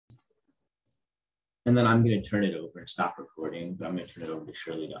And then I'm going to turn it over and stop recording, but I'm going to turn it over to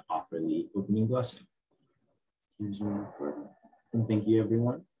Shirley to offer the opening blessing. And thank you,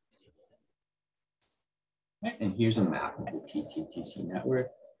 everyone. And here's a map of the PTTC network.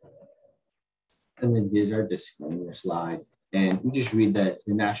 And then here's our disclaimer slide. And we just read that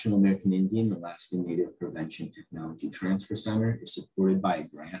the National American Indian Alaska Native Prevention Technology Transfer Center is supported by a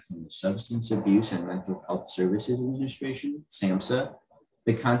grant from the Substance Abuse and Mental Health Services Administration, SAMHSA.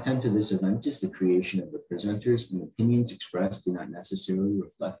 The content of this event is the creation of the presenters, and opinions expressed do not necessarily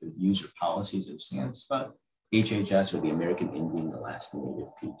reflect the views or policies of SAMHSA, HHS, or the American Indian Alaska Native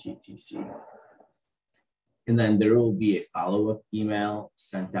PTTC. And then there will be a follow-up email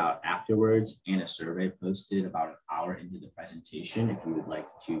sent out afterwards and a survey posted about an hour into the presentation if you would like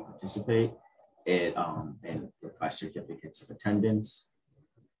to participate and request certificates of attendance.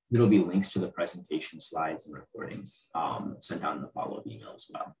 There will be links to the presentation slides and recordings sent out in the follow-up email as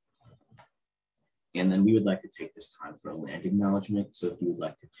well. And then we would like to take this time for a land acknowledgement. So if you would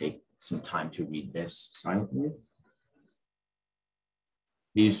like to take some time to read this silently.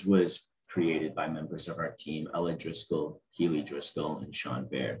 These was created by members of our team, Ella Driscoll, Keely Driscoll, and Sean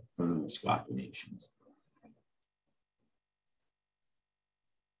Bear from the Meskwaki Nations.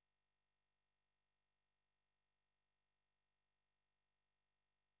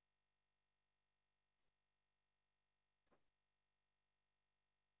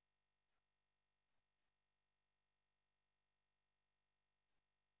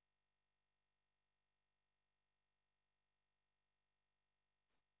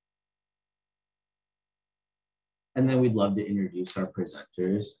 And then we'd love to introduce our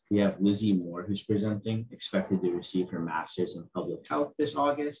presenters. We have Lizzie Moore, who's presenting, expected to receive her master's in public health this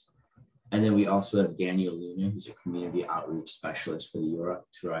August. And then we also have Daniel Luna, who's a community outreach specialist for the Yurok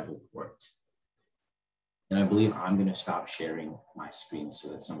Tribal Court. And I believe I'm going to stop sharing my screen so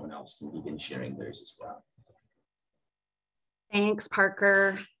that someone else can begin sharing theirs as well. Thanks,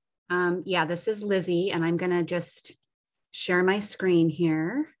 Parker. Yeah, this is Lizzie, and I'm going to just share my screen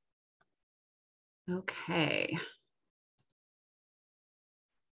here. Okay.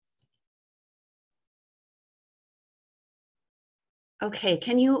 Okay,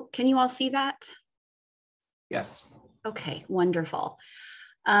 can you all see that? Yes. Okay, wonderful.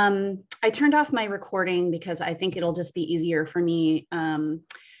 I turned off my recording because I think it'll just be easier for me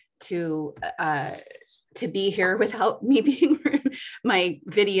to be here without me being my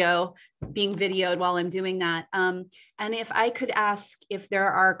video being videoed while I'm doing that. And if I could ask if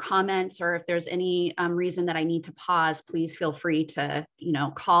there are comments or if there's any reason that I need to pause, please feel free to,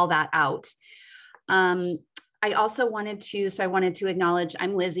 call that out. I also wanted to acknowledge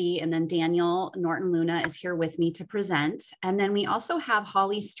I'm Lizzie, and then Daniel Norton Luna is here with me to present. And then we also have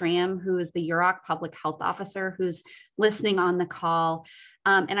Holly Stram, who is the Yurok Public Health Officer, who's listening on the call.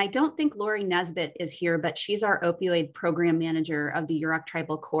 And I don't think Lori Nesbitt is here, but she's our opioid program manager of the Yurok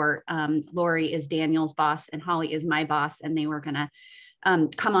Tribal Court. Lori is Daniel's boss and Holly is my boss, and they were gonna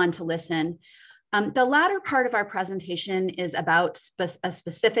come on to listen. The latter part of our presentation is about a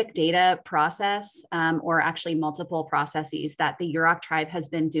specific data process, or actually multiple processes that the Yurok tribe has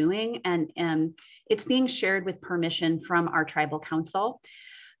been doing, and it's being shared with permission from our tribal council.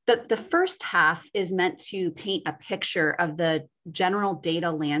 The first half is meant to paint a picture of the general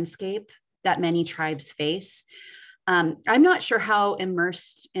data landscape that many tribes face. I'm not sure how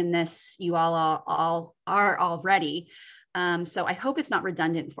immersed in this you all are already, so I hope it's not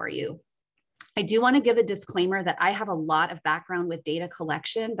redundant for you. I do want to give a disclaimer that I have a lot of background with data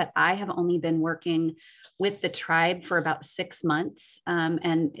collection, but I have only been working with the tribe for about 6 months,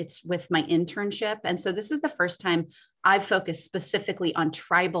 and it's with my internship. And so this is the first time I've focused specifically on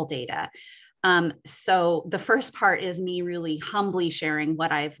tribal data. So the first part is me really humbly sharing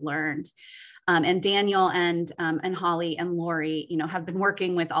what I've learned. And Daniel and Holly and Lori, have been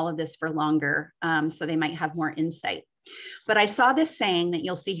working with all of this for longer, so they might have more insight. But I saw this saying that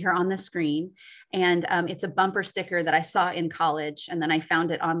you'll see here on the screen, and it's a bumper sticker that I saw in college, and then I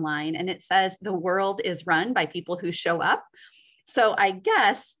found it online, and it says, "The world is run by people who show up." So I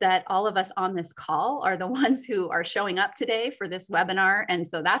guess that all of us on this call are the ones who are showing up today for this webinar, and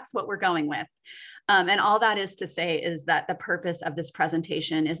so that's what we're going with. And all that is to say is that the purpose of this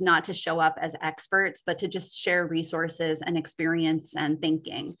presentation is not to show up as experts, but to just share resources and experience and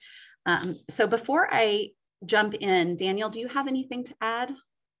thinking. So before I jump in, Daniel, do you have anything to add?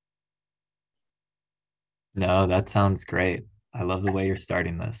 No, that sounds great. I love the way you're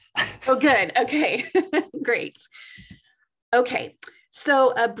starting this. Oh, good. Okay, great. Okay,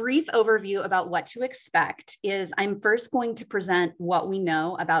 So a brief overview about what to expect is I'm first going to present what we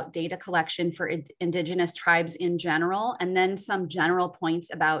know about data collection for Indigenous tribes in general, and then some general points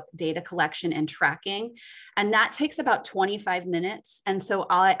about data collection and tracking. And that takes about 25 minutes. And so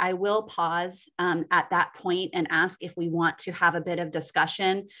I will pause at that point and ask if we want to have a bit of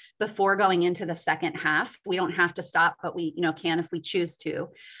discussion before going into the second half. We don't have to stop, but we can if we choose to.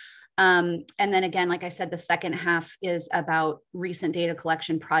 And then again, like I said, the second half is about recent data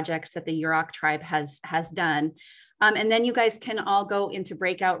collection projects that the Yurok tribe has done. And then you guys can all go into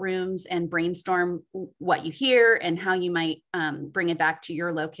breakout rooms and brainstorm what you hear and how you might bring it back to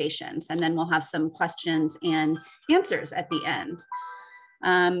your locations. And then we'll have some questions and answers at the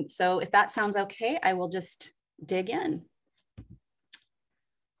end. So if that sounds okay, I will just dig in.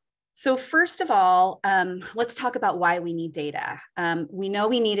 So first of all, let's talk about why we need data. We know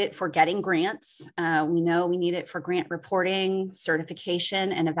we need it for getting grants. We know we need it for grant reporting,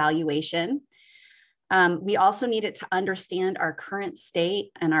 certification, and evaluation. We also need it to understand our current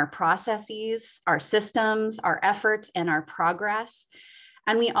state and our processes, our systems, our efforts, and our progress.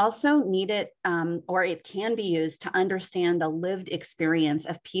 And we also need it, or it can be used to understand the lived experience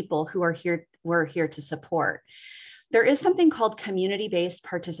of people who are here, we're here to support. There is something called community-based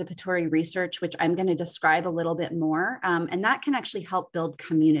participatory research, which I'm going to describe a little bit more, and that can actually help build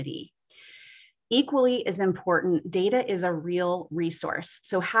community. Equally as important, data is a real resource.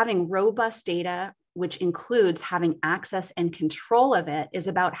 So having robust data, which includes having access and control of it, is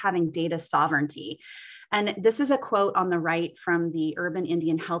about having data sovereignty. And this is a quote on the right from the Urban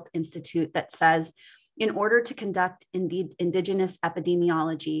Indian Health Institute that says, "In order to conduct Indigenous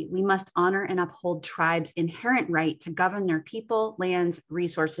epidemiology, we must honor and uphold tribes' inherent right to govern their people, lands,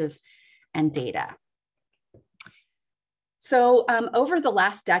 resources, and data." So over the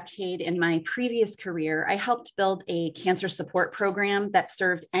last decade in my previous career, I helped build a cancer support program that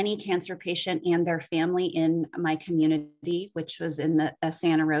served any cancer patient and their family in my community, which was in the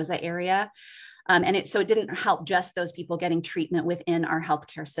Santa Rosa area. So it didn't help just those people getting treatment within our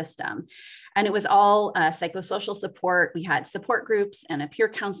healthcare system. And it was all psychosocial support. We had support groups and a peer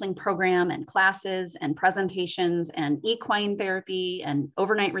counseling program and classes and presentations and equine therapy and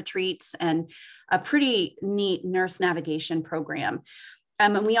overnight retreats and a pretty neat nurse navigation program.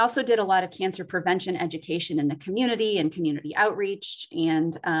 And we also did a lot of cancer prevention education in the community and community outreach.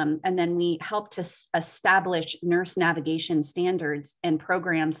 And then we helped to establish nurse navigation standards and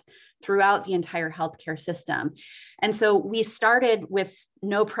programs throughout the entire healthcare system. And so we started with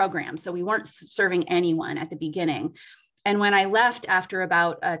no program. So we weren't serving anyone at the beginning. And when I left after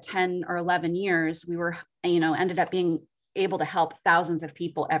about 10 or 11 years, we were, ended up being able to help thousands of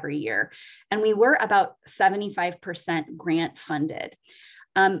people every year. And we were about 75% grant funded.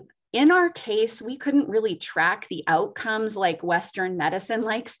 In our case, we couldn't really track the outcomes like Western medicine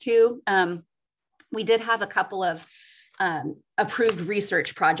likes to. We did have a couple of approved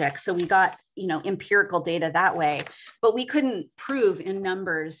research projects. So we got, empirical data that way, but we couldn't prove in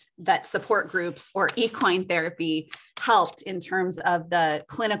numbers that support groups or equine therapy helped in terms of the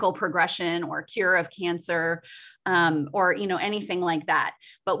clinical progression or cure of cancer, or, anything like that.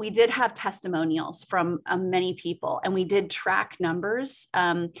 But we did have testimonials from many people, and we did track numbers.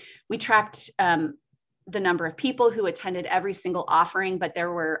 We tracked the number of people who attended every single offering, but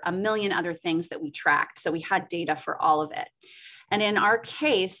there were a million other things that we tracked. So we had data for all of it. And in our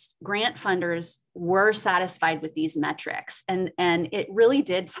case, grant funders were satisfied with these metrics. And it really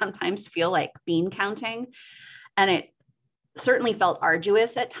did sometimes feel like bean counting. And it certainly felt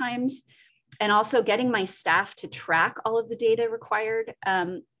arduous at times. And also getting my staff to track all of the data required,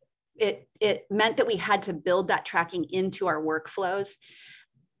 it meant that we had to build that tracking into our workflows.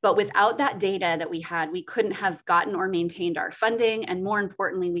 But without that data that we had, we couldn't have gotten or maintained our funding. And more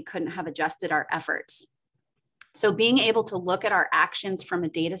importantly, we couldn't have adjusted our efforts. So being able to look at our actions from a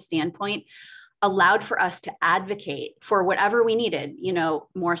data standpoint allowed for us to advocate for whatever we needed,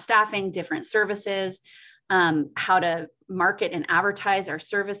 more staffing, different services, how to market and advertise our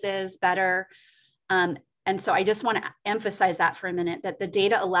services better. And so I just want to emphasize that for a minute, that the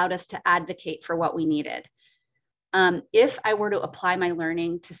data allowed us to advocate for what we needed. If I were to apply my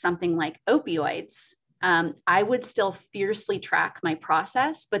learning to something like opioids, I would still fiercely track my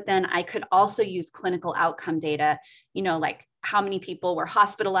process, but then I could also use clinical outcome data, like how many people were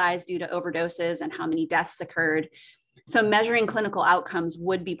hospitalized due to overdoses and how many deaths occurred. So measuring clinical outcomes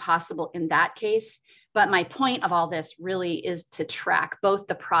would be possible in that case. But my point of all this really is to track both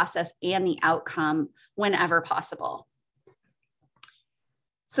the process and the outcome whenever possible.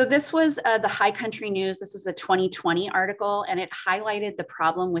 So this was the High Country News. This was a 2020 article, and it highlighted the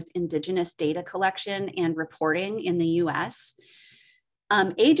problem with Indigenous data collection and reporting in the US.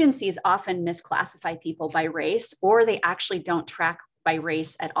 Agencies often misclassify people by race, or they actually don't track by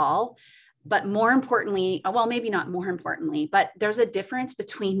race at all. But more importantly, well, maybe not more importantly, but there's a difference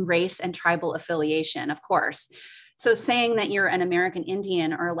between race and tribal affiliation, of course. So saying that you're an American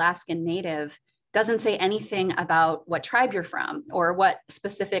Indian or Alaskan Native doesn't say anything about what tribe you're from or what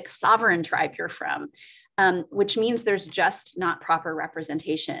specific sovereign tribe you're from, which means there's just not proper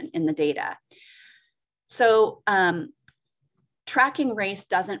representation in the data. So tracking race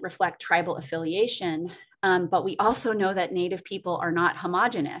doesn't reflect tribal affiliation, but we also know that Native people are not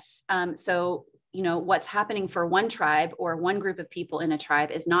homogenous. So, you know, what's happening for one tribe or one group of people in a tribe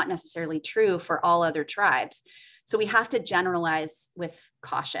is not necessarily true for all other tribes. So we have to generalize with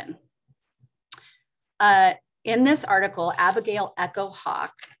caution. In this article, Abigail Echo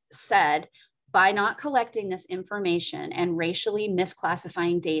Hawk said, by not collecting this information and racially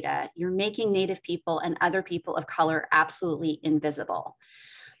misclassifying data, you're making Native people and other people of color absolutely invisible.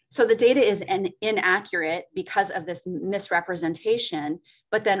 So the data is inaccurate because of this misrepresentation,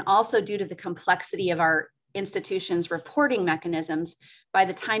 but then also due to the complexity of our institutions' reporting mechanisms, by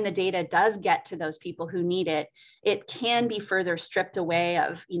the time the data does get to those people who need it, it can be further stripped away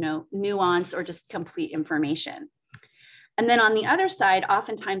of, you know, nuance or just complete information. And then on the other side,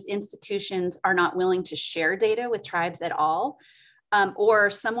 oftentimes institutions are not willing to share data with tribes at all,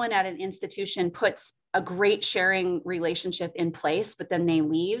 or someone at an institution puts a great sharing relationship in place, but then they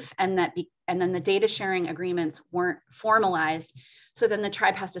leave, and then the data sharing agreements weren't formalized. So then the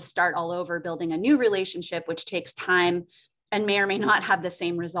tribe has to start all over building a new relationship, which takes time and may or may not have the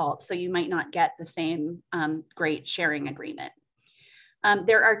same results. So you might not get the same great sharing agreement.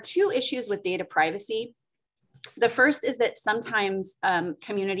 There are two issues with data privacy. The first is that sometimes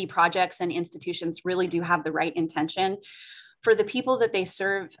community projects and institutions really do have the right intention. For the people that they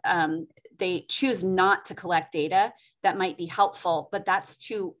serve, they choose not to collect data that might be helpful, but that's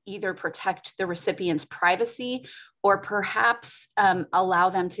to either protect the recipient's privacy or perhaps allow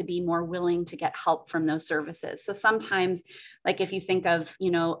them to be more willing to get help from those services. So sometimes, like if you think of,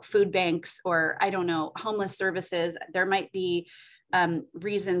 you know, food banks or, I don't know, homeless services, there might be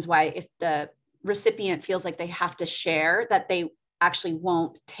reasons why if the recipient feels like they have to share, that they actually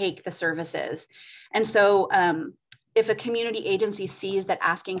won't take the services. And so if a community agency sees that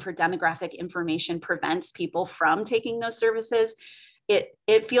asking for demographic information prevents people from taking those services,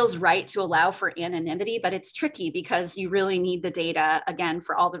 it feels right to allow for anonymity, but it's tricky because you really need the data, again,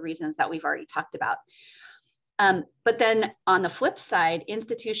 for all the reasons that we've already talked about. But then on the flip side,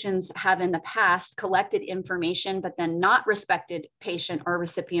 institutions have in the past collected information, but then not respected patient or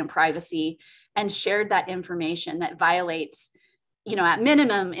recipient privacy and shared that information that violates, you know, at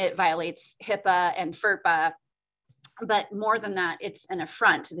minimum, it violates HIPAA and FERPA. But more than that, it's an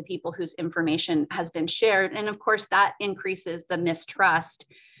affront to the people whose information has been shared. And of course, that increases the mistrust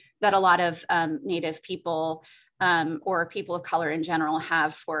that a lot of Native people or people of color in general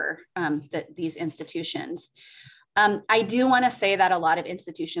have for these institutions. I do want to say that a lot of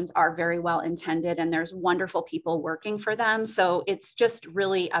institutions are very well intended and there's wonderful people working for them. So it's just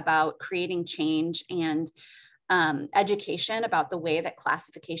really about creating change and education about the way that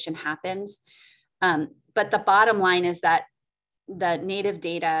classification happens. But the bottom line is that the Native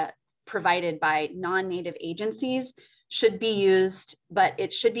data provided by non-Native agencies should be used, but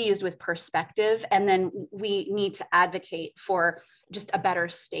it should be used with perspective. And then we need to advocate for just a better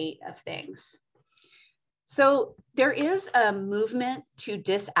state of things. So there is a movement to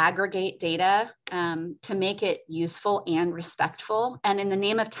disaggregate data to make it useful and respectful. And in the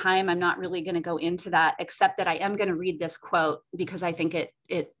name of time, I'm not really going to go into that, except that I am going to read this quote because I think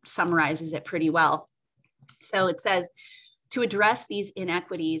it summarizes it pretty well. So it says, to address these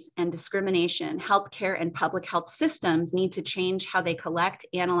inequities and discrimination, healthcare and public health systems need to change how they collect,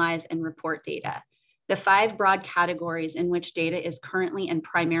 analyze, and report data. The 5 broad categories in which data is currently and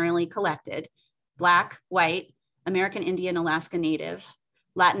primarily collected: Black, White, American Indian, Alaska Native,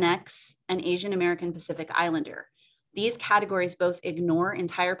 Latinx, and Asian American Pacific Islander. These categories both ignore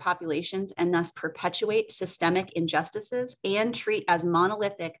entire populations and thus perpetuate systemic injustices and treat as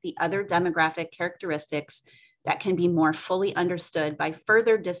monolithic the other demographic characteristics that can be more fully understood by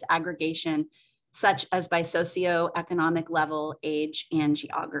further disaggregation, such as by socioeconomic level, age, and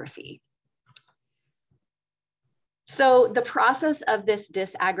geography. So the process of this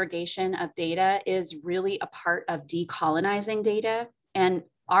disaggregation of data is really a part of decolonizing data, and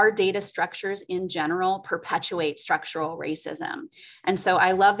our data structures in general perpetuate structural racism. And so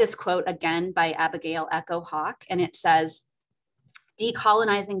I love this quote again by Abigail Echo Hawk, and it says,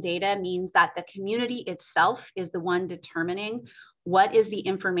 decolonizing data means that the community itself is the one determining what is the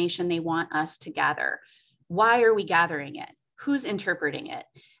information they want us to gather. Why are we gathering it? who's interpreting it,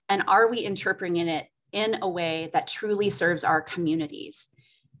 and are we interpreting it in a way that truly serves our communities?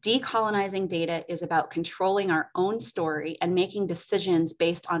 Decolonizing data is about controlling our own story and making decisions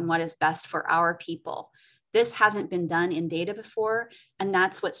based on what is best for our people. This hasn't been done in data before, and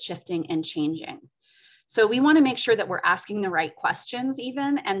that's what's shifting and changing. So we want to make sure that we're asking the right questions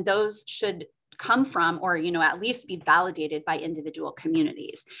even, and those should come from, or at least be validated by individual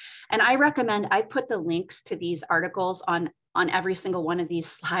communities. And I recommend, I put the links to these articles on every single one of these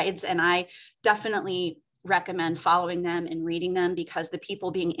slides, and I definitely recommend following them and reading them, because the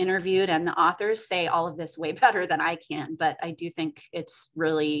people being interviewed and the authors say all of this way better than I can, but I do think it's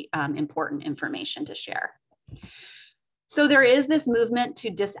really important information to share. So there is this movement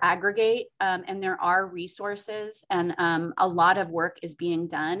to disaggregate, and there are resources, and a lot of work is being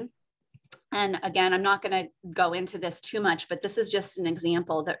done. And again, I'm not going to go into this too much, but this is just an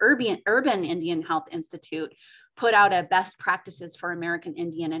example. The Urban Indian Health Institute put out a best practices for American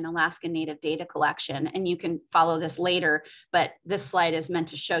Indian and Alaska Native data collection. And you can follow this later, but this slide is meant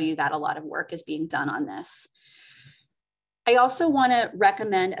to show you that a lot of work is being done on this. I also want to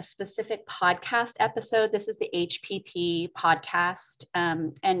recommend a specific podcast episode. This is the HPP podcast,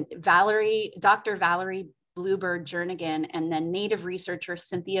 and Dr. Valerie Bluebird Jernigan and then Native researcher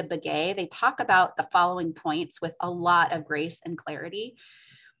Cynthia Begay, they talk about the following points with a lot of grace and clarity.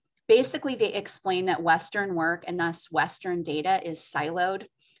 Basically, they explain that Western work and thus Western data is siloed.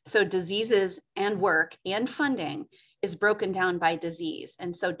 So diseases and work and funding is broken down by disease.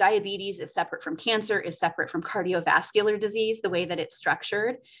 And so diabetes is separate from cancer, is separate from cardiovascular disease, the way that it's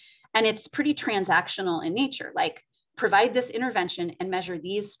structured. And it's pretty transactional in nature, like provide this intervention and measure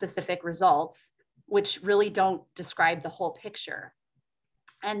these specific results, which really don't describe the whole picture.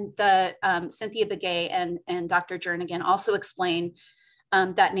 And the Cynthia Begay and Dr. Jernigan also explain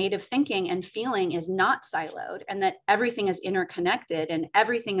that Native thinking and feeling is not siloed, and that everything is interconnected and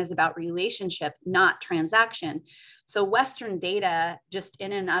everything is about relationship, not transaction. So Western data just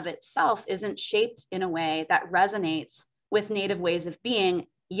in and of itself isn't shaped in a way that resonates with Native ways of being,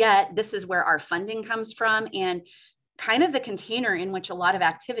 yet this is where our funding comes from and kind of the container in which a lot of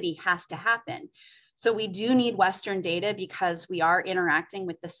activity has to happen. So we do need Western data because we are interacting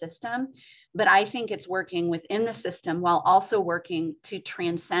with the system, but I think it's working within the system while also working to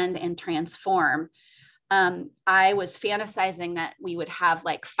transcend and transform. I was fantasizing that we would have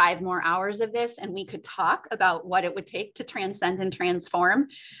like 5 more hours of this and we could talk about what it would take to transcend and transform.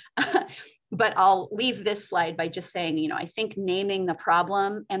 But I'll leave this slide by just saying, I think naming the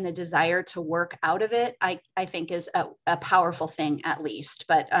problem and the desire to work out of it, I think is a powerful thing at least,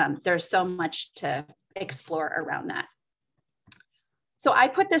 but there's so much to explore around that. So I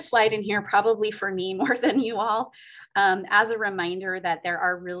put this slide in here probably for me more than you all, as a reminder that there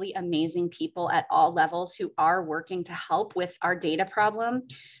are really amazing people at all levels who are working to help with our data problem.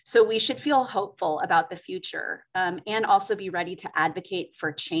 So we should feel hopeful about the future, and also be ready to advocate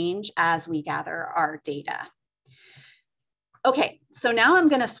for change as we gather our data. Okay, so now I'm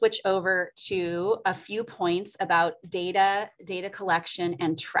going to switch over to a few points about data collection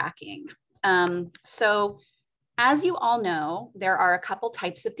and tracking. So as you all know, there are a couple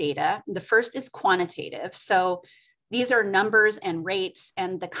types of data. The first is quantitative. So these are numbers and rates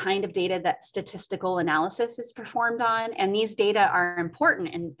and the kind of data that statistical analysis is performed on. And these data are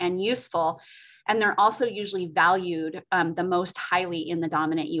important and useful. And they're also usually valued the most highly in the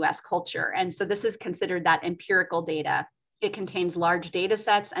dominant US culture. And so this is considered that empirical data. It contains large data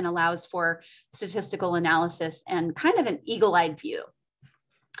sets and allows for statistical analysis and kind of an eagle-eyed view.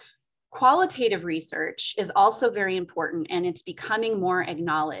 Qualitative research is also very important, and it's becoming more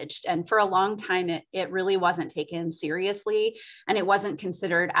acknowledged. And for a long time, it really wasn't taken seriously, and it wasn't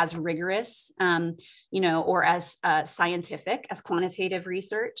considered as rigorous, or as scientific as quantitative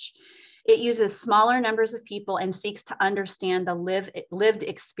research. It uses smaller numbers of people and seeks to understand the lived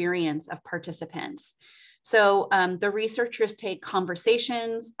experience of participants. So the researchers take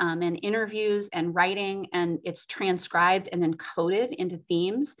conversations and interviews and writing, and it's transcribed and encoded into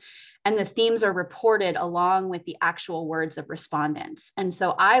themes. And the themes are reported along with the actual words of respondents. And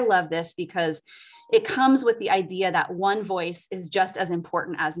so I love this because it comes with the idea that one voice is just as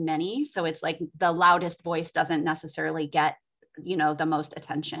important as many. So it's like the loudest voice doesn't necessarily get, the most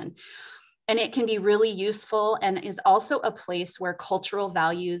attention. And it can be really useful and is also a place where cultural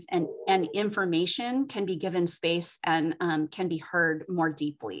values and information can be given space and can be heard more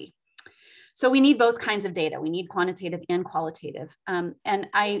deeply. So we need both kinds of data. We need quantitative and qualitative. And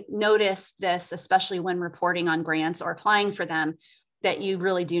I noticed this, especially when reporting on grants or applying for them, that you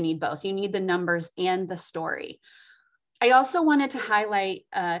really do need both. You need the numbers and the story. I also wanted to highlight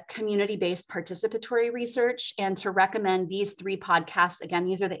community-based participatory research and to recommend these 3 podcasts. Again,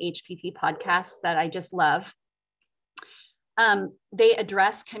 these are the HPP podcasts that I just love. They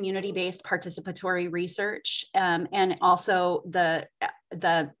address community-based participatory research and also the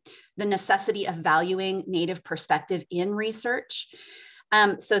necessity of valuing Native perspective in research.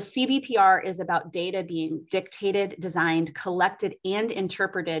 So CBPR is about data being dictated, designed, collected, and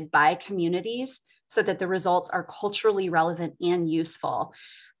interpreted by communities so that the results are culturally relevant and useful.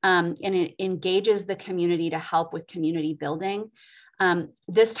 And it engages the community to help with community building.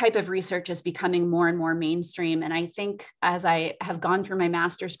 This type of research is becoming more and more mainstream. And I think as I have gone through my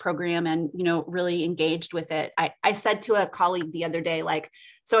master's program and, really engaged with it, I said to a colleague the other day, like,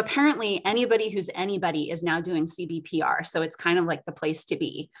 so apparently anybody who's anybody is now doing CBPR. So it's kind of like the place to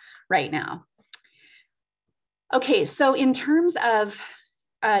be right now. Okay, so in terms of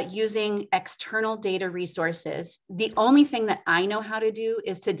using external data resources, the only thing that I know how to do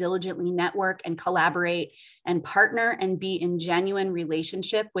is to diligently network and collaborate and partner and be in genuine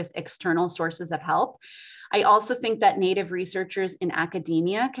relationship with external sources of help. I also think that Native researchers in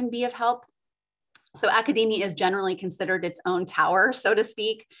academia can be of help. So academia is generally considered its own tower, so to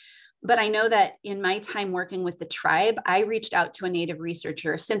speak. But I know that in my time working with the tribe, I reached out to a Native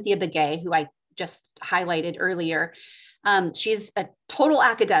researcher, Cynthia Begay, who I just highlighted earlier. She's a total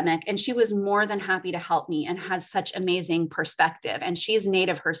academic, and she was more than happy to help me and has such amazing perspective. And she's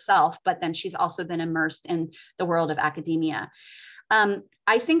Native herself, but then she's also been immersed in the world of academia.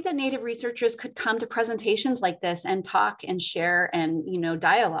 I think that Native researchers could come to presentations like this and talk and share and,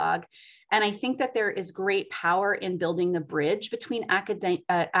 dialogue. And I think that there is great power in building the bridge between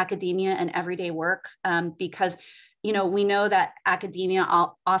academia and everyday work because, we know that academia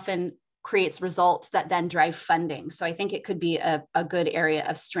often creates results that then drive funding. So I think it could be a good area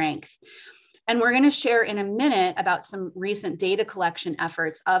of strength. And we're going to share in a minute about some recent data collection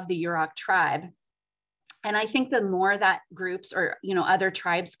efforts of the Yurok tribe. And I think the more that groups or other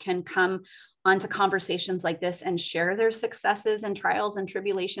tribes can come onto conversations like this and share their successes and trials and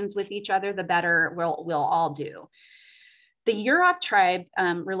tribulations with each other, the better we'll all do. The Yurok tribe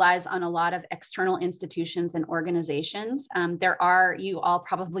relies on a lot of external institutions and organizations. You all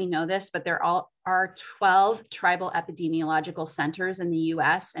probably know this, but there are 12 tribal epidemiological centers in the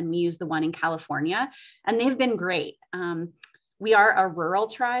US, and we use the one in California, and they've been great. We are a rural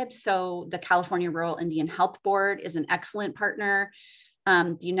tribe, so the California Rural Indian Health Board is an excellent partner.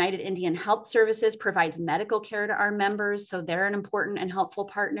 The United Indian Health Services provides medical care to our members, so they're an important and helpful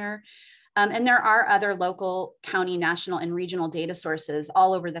partner. And there are other local, county, national, and regional data sources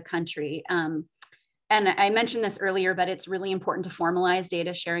all over the country. And I mentioned this earlier, but it's really important to formalize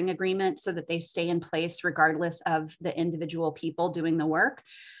data sharing agreements so that they stay in place regardless of the individual people doing the work.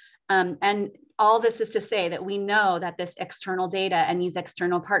 And all this is to say that we know that this external data and these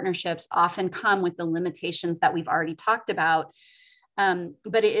external partnerships often come with the limitations that we've already talked about.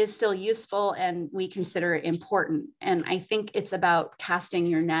 But it is still useful and we consider it important. And I think it's about casting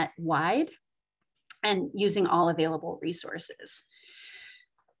your net wide and using all available resources.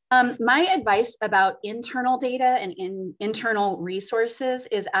 My advice about internal data and internal resources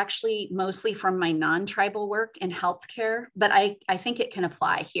is actually mostly from my non-tribal work in healthcare, but I think it can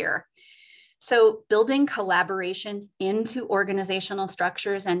apply here. So building collaboration into organizational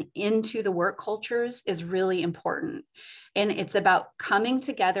structures and into the work cultures is really important. And it's about coming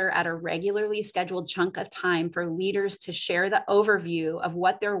together at a regularly scheduled chunk of time for leaders to share the overview of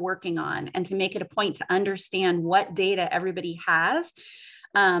what they're working on and to make it a point to understand what data everybody has,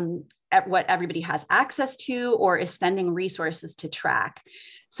 what everybody has access to or is spending resources to track.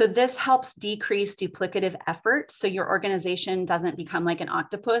 So this helps decrease duplicative efforts. So your organization doesn't become like an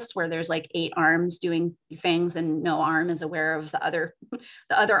octopus where there's like 8 arms doing things and no arm is aware of the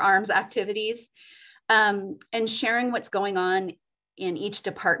other arm's activities. And sharing what's going on in each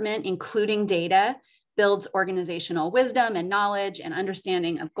department, including data, builds organizational wisdom and knowledge and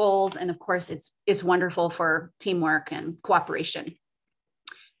understanding of goals. And of course, it's wonderful for teamwork and cooperation.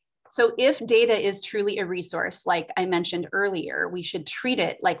 So if data is truly a resource, like I mentioned earlier, we should treat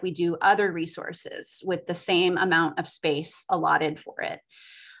it like we do other resources with the same amount of space allotted for it.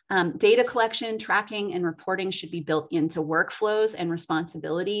 Data collection, tracking, and reporting should be built into workflows and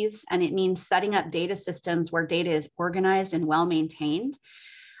responsibilities. And it means setting up data systems where data is organized and well-maintained.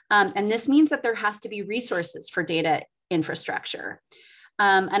 And this means that there has to be resources for data infrastructure.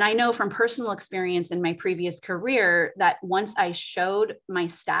 And I know from personal experience in my previous career that once I showed my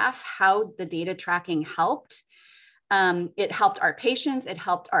staff how the data tracking helped, it helped our patients, it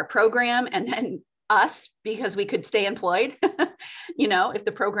helped our program, and then us because we could stay employed, if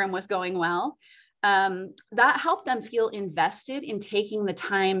the program was going well. that helped them feel invested in taking the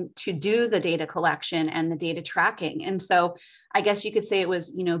time to do the data collection and the data tracking. And so I guess you could say it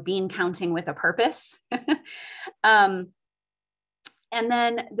was, bean counting with a purpose. And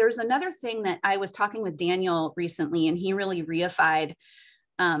then there's another thing that I was talking with Daniel recently, and he really reified.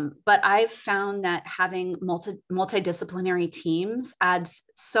 But I've found that having multidisciplinary teams adds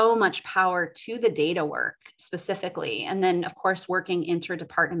so much power to the data work specifically. And then, of course, working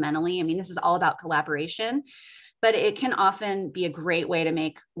interdepartmentally. I mean, this is all about collaboration, but it can often be a great way to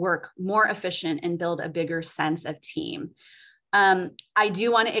make work more efficient and build a bigger sense of team. I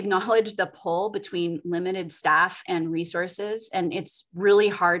do want to acknowledge the pull between limited staff and resources, and it's really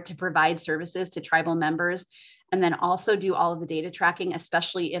hard to provide services to tribal members and then also do all of the data tracking,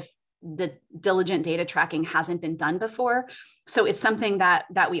 especially if the diligent data tracking hasn't been done before. So it's something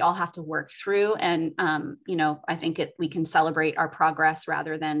that we all have to work through. And, I think we can celebrate our progress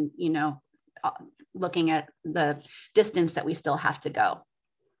rather than, looking at the distance that we still have to go.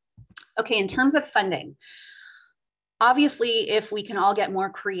 Okay, in terms of funding, obviously, if we can all get more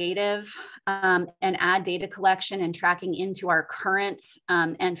creative and add data collection and tracking into our current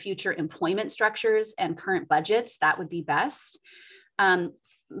and future employment structures and current budgets, that would be best.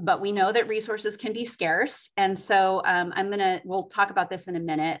 But we know that resources can be scarce. And so we'll talk about this in a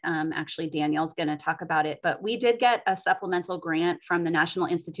minute. Actually, Danielle's gonna talk about it, but we did get a supplemental grant from the National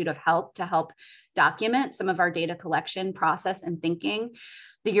Institute of Health to help document some of our data collection process and thinking.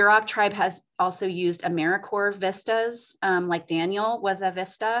 The Yurok tribe has also used AmeriCorps vistas, like Daniel was a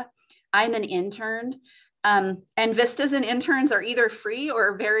vista. I'm an intern, and vistas and interns are either free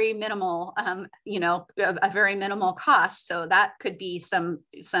or very minimal, a very minimal cost. So that could be some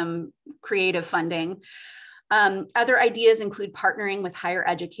creative funding. Other ideas include partnering with higher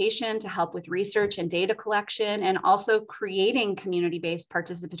education to help with research and data collection, and also creating community-based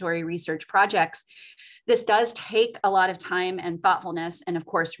participatory research projects. This does take a lot of time and thoughtfulness and, of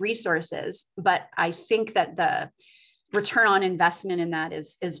course, resources, but I think that the return on investment in that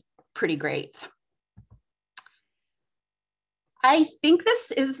is pretty great. I think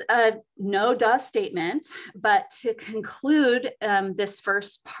this is a no-duh statement, but to conclude this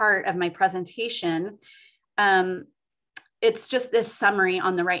first part of my presentation, it's just this summary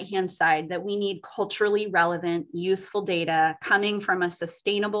on the right-hand side that we need culturally relevant, useful data coming from a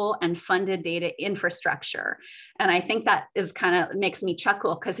sustainable and funded data infrastructure. And I think that is makes me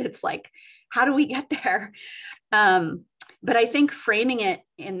chuckle because it's like, how do we get there? But I think framing it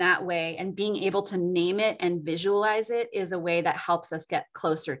in that way and being able to name it and visualize it is a way that helps us get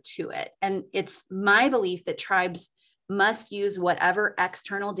closer to it. And it's my belief that tribes must use whatever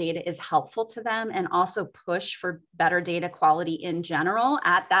external data is helpful to them and also push for better data quality in general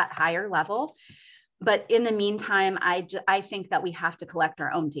at that higher level. But in the meantime, I think that we have to collect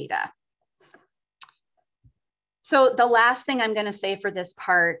our own data. So the last thing I'm going to say for this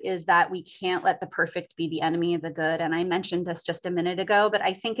part is that we can't let the perfect be the enemy of the good. And I mentioned this just a minute ago, but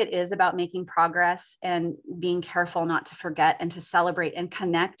I think it is about making progress and being careful not to forget and to celebrate and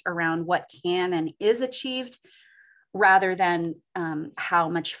connect around what can and is achieved, rather than how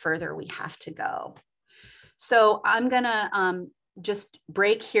much further we have to go. So I'm gonna just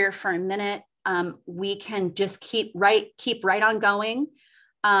break here for a minute. We can just keep right on going.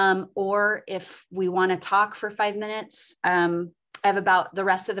 Or if we wanna talk for 5 minutes, I have about, the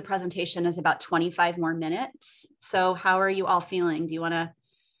rest of the presentation is about 25 more minutes. So how are you all feeling? Do you wanna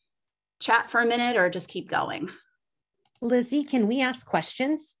chat for a minute or just keep going? Lizzie, can we ask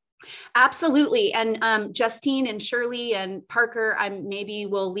questions? Absolutely. And Justine and Shirley and Parker, maybe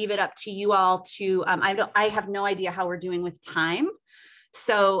we'll leave it up to you all to, I have no idea how we're doing with time.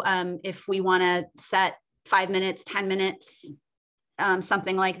 So if we want to set 5 minutes, 10 minutes,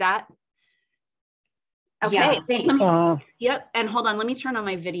 something like that. Okay. Yeah, thanks. Yep. And hold on, let me turn on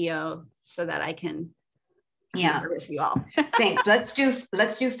my video so that I can with you all. Thanks. Let's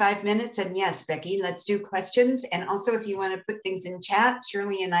do 5 minutes. And yes, Becky, let's do questions. And also, if you want to put things in chat,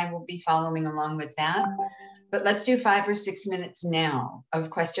 Shirley and I will be following along with that. But let's do 5 or 6 minutes now of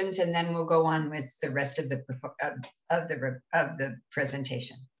questions, and then we'll go on with the rest of the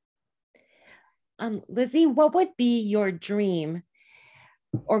presentation. Lizzie, what would be your dream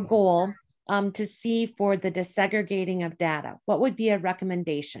or goal to see for the desegregating of data? What would be a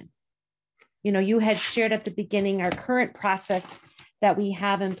recommendation? You had shared at the beginning our current process that we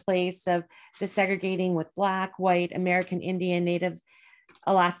have in place of desegregating with Black, White, American Indian, Native,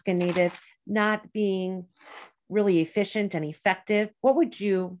 Alaska Native, not being really efficient and effective. What would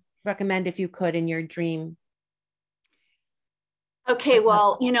you recommend if you could in your dream? Okay,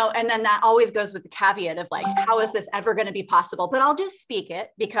 well, and then that always goes with the caveat of like, how is this ever going to be possible? But I'll just speak it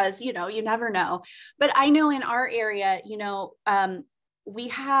because, you never know. But I know in our area, we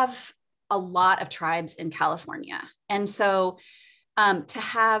have a lot of tribes in California. And so to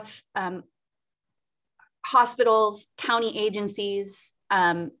have hospitals, county agencies,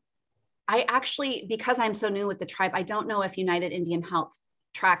 I actually, because I'm so new with the tribe, I don't know if United Indian Health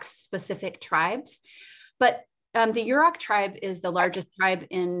tracks specific tribes, but the Yurok tribe is the largest tribe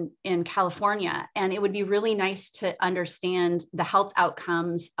in California, and it would be really nice to understand the health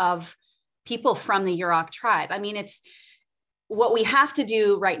outcomes of people from the Yurok tribe. I mean, it's what we have to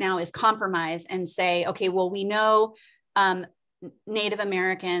do right now is compromise and say, okay, well, we know Native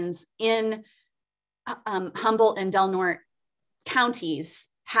Americans in Humboldt and Del Norte counties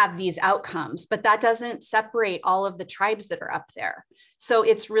have these outcomes, but that doesn't separate all of the tribes that are up there. So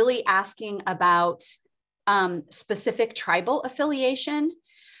it's really asking about specific tribal affiliation.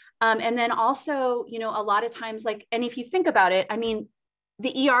 And then also, a lot of times, like, and if you think about it, I mean,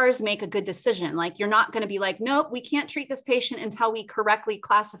 the ERs make a good decision. Like, you're not going to be like, nope, we can't treat this patient until we correctly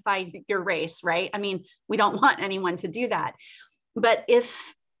classify your race, right? I mean, we don't want anyone to do that. But if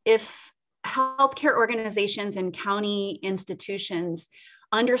healthcare organizations and county institutions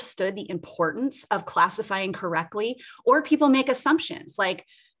understood the importance of classifying correctly, or people make assumptions like,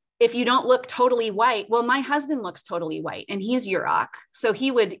 if you don't look totally white, well, my husband looks totally white and he's Yurok, so he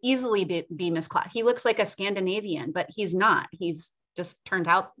would easily be misclassified. He looks like a Scandinavian, but he's not. He's just turned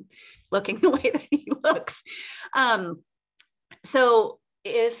out looking the way that he looks. So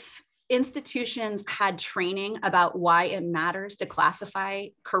if institutions had training about why it matters to classify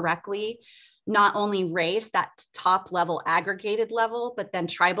correctly, not only race, that top level aggregated level, but then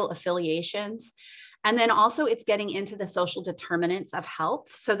tribal affiliations. And then also it's getting into the social determinants of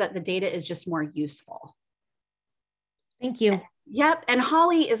health so that the data is just more useful. Thank you. Yep. And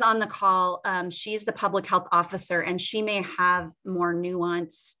Holly is on the call. She's the public health officer and she may have more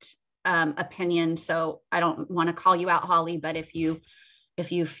nuanced opinion. So I don't want to call you out, Holly, but if you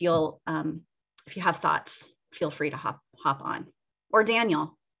feel, if you have thoughts, feel free to hop on. Or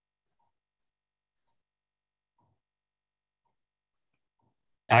Daniel.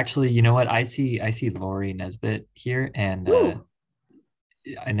 Actually, you know what? I see Lori Nesbitt here, and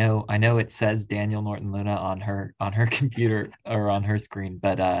I know it says Daniel Norton Luna on her computer or on her screen,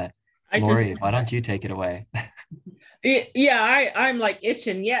 but Lori, why don't you take it away? Yeah, I'm like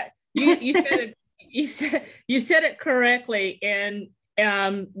itching. Yeah, you said it. You said it correctly, and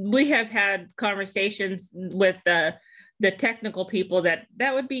we have had conversations with the technical people that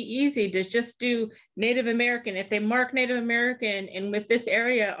would be easy to just do Native American. If they mark Native American and with this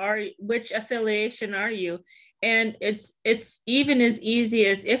area, which affiliation are you? And it's even as easy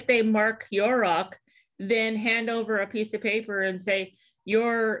as if they mark Yurok, then hand over a piece of paper and say,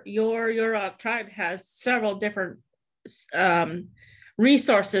 your Yurok tribe has several different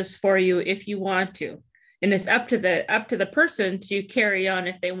resources for you if you want to. And it's up to the person to carry on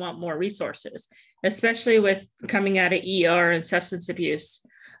if they want more resources, especially with coming out of ER and substance abuse,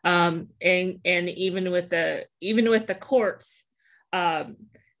 and even with the courts,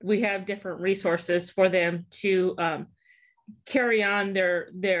 we have different resources for them to carry on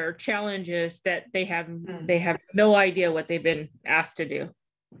their challenges that they have no idea what they've been asked to do.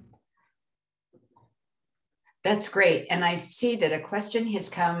 That's great. And I see that a question has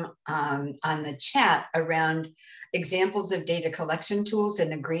come on the chat around examples of data collection tools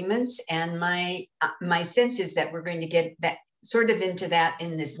and agreements. And my sense is that we're going to get that sort of into that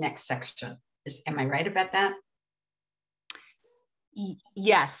in this next section. Am I right about that?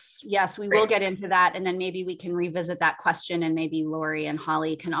 Yes, we will get into that. And then maybe we can revisit that question and maybe Lori and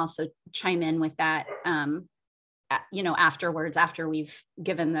Holly can also chime in with that, afterwards, after we've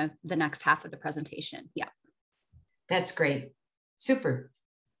given the next half of the presentation. Yeah. That's great. Super.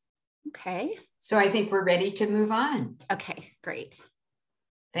 Okay. So I think we're ready to move on. Okay, great.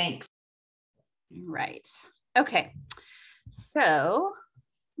 Thanks. Right. Okay. So,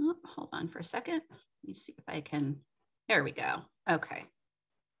 hold on for a second. Let me see if I can, there we go. Okay.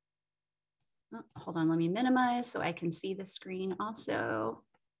 Hold on, let me minimize so I can see the screen also.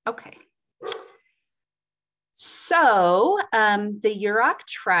 Okay. So the Yurok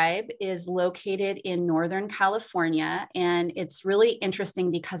tribe is located in Northern California, and it's really interesting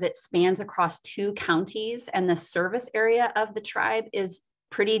because it spans across 2 counties, and the service area of the tribe is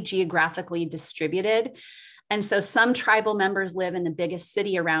pretty geographically distributed. And so some tribal members live in the biggest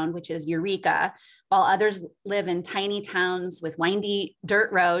city around, which is Eureka, while others live in tiny towns with windy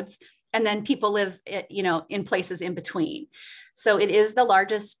dirt roads. And then people live, in places in between. So it is the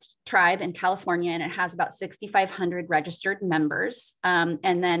largest tribe in California, and it has about 6,500 registered members. And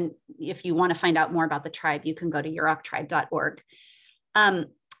then if you want to find out more about the tribe, you can go to yuroktribe.org.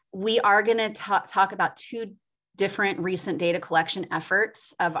 We are going to talk about two different recent data collection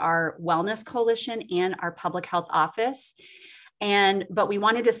efforts of our Wellness Coalition and our Public Health Office. But we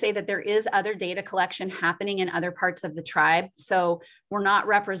wanted to say that there is other data collection happening in other parts of the tribe. So we're not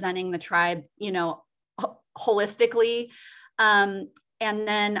representing the tribe, holistically. And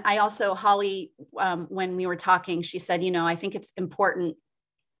then I also, Holly, when we were talking, she said, I think it's important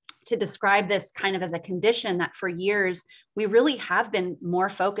to describe this kind of as a condition that for years, we really have been more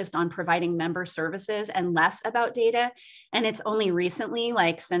focused on providing member services and less about data. And it's only recently,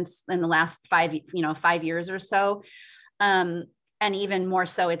 like since in the last 5 years or so, and even more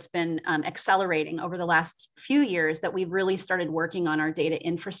so, it's been accelerating over the last few years that we've really started working on our data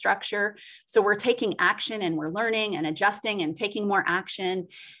infrastructure. So we're taking action and we're learning and adjusting and taking more action.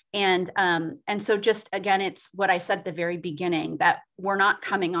 And so just, again, it's what I said at the very beginning, that we're not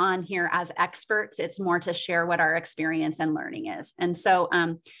coming on here as experts. It's more to share what our experience and learning is. And so,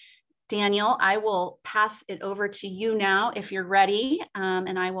 Daniel, I will pass it over to you now if you're ready,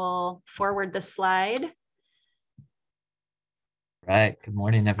 and I will forward the slide. Right. Good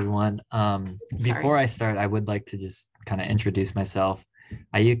morning, everyone. Before I start, I would like to just kind of introduce myself.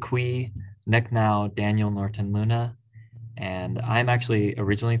 Ayakwi Neknau Daniel Norton Luna, and I'm actually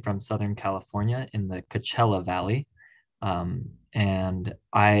originally from Southern California in the Coachella Valley. And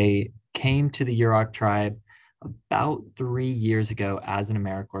I came to the Yurok tribe about 3 years ago as an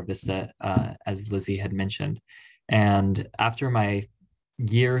AmeriCorps Vista, as Lizzie had mentioned. And after my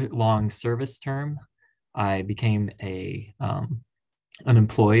year-long service term, I became an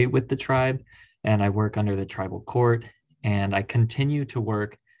employee with the tribe, and I work under the tribal court, and I continue to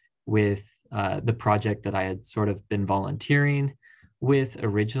work with the project that I had sort of been volunteering with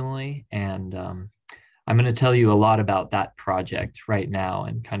originally. And I'm going to tell you a lot about that project right now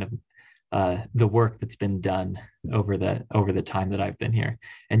and kind of the work that's been done over the time that I've been here.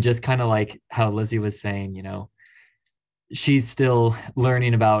 And just kind of like how Lizzie was saying, she's still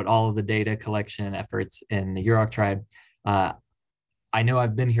learning about all of the data collection efforts in the Yurok tribe. I know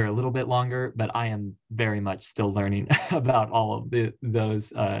I've been here a little bit longer, but I am very much still learning about all of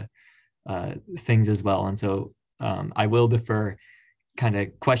those things as well. And so I will defer kind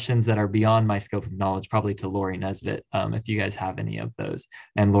of questions that are beyond my scope of knowledge, probably to Lori Nesbitt, if you guys have any of those.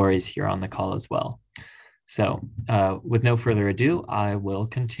 And Lori's here on the call as well. So with no further ado, I will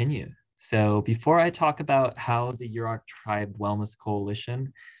continue. So before I talk about how the Yurok Tribe Wellness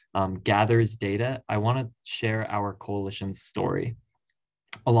Coalition gathers data, I want to share our coalition's story.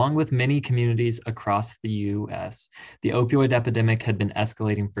 Along with many communities across the US, the opioid epidemic had been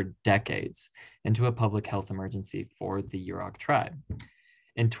escalating for decades into a public health emergency for the Yurok tribe.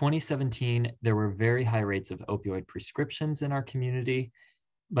 In 2017, there were very high rates of opioid prescriptions in our community,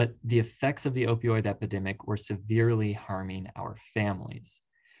 but the effects of the opioid epidemic were severely harming our families.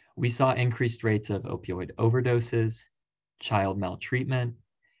 We saw increased rates of opioid overdoses, child maltreatment,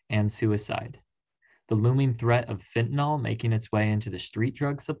 and suicide. The looming threat of fentanyl making its way into the street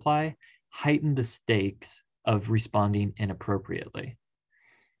drug supply heightened the stakes of responding inappropriately.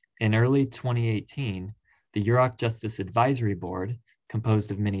 In early 2018, the Yurok Justice Advisory Board,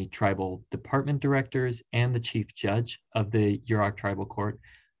 composed of many tribal department directors and the chief judge of the Yurok Tribal Court,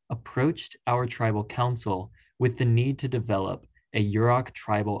 approached our tribal council with the need to develop a Yurok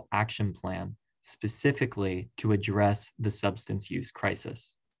tribal action plan specifically to address the substance use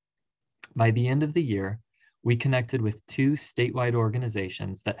crisis. By the end of the year, we connected with 2 statewide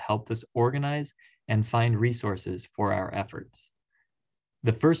organizations that helped us organize and find resources for our efforts.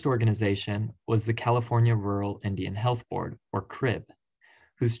 The first organization was the California Rural Indian Health Board, or CRIB,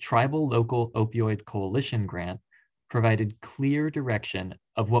 whose Tribal Local Opioid Coalition grant provided clear direction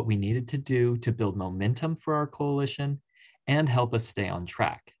of what we needed to do to build momentum for our coalition and help us stay on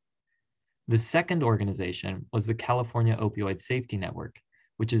track. The second organization was the California Opioid Safety Network,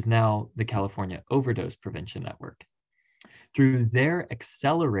 which is now the California Overdose Prevention Network. Through their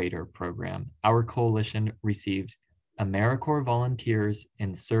accelerator program, our coalition received AmeriCorps Volunteers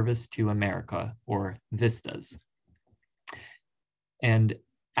in Service to America, or VISTAs, and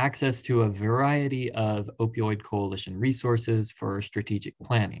access to a variety of opioid coalition resources for strategic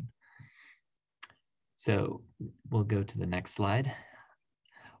planning. So we'll go to the next slide.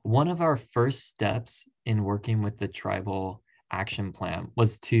 One of our first steps in working with the tribal action plan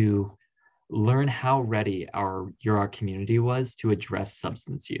was to learn how ready our Yurok community was to address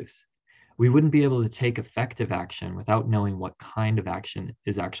substance use. We wouldn't be able to take effective action without knowing what kind of action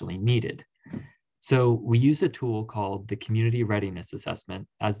is actually needed. So we use a tool called the Community Readiness Assessment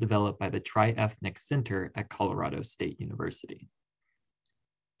as developed by the Tri-Ethnic Center at Colorado State University.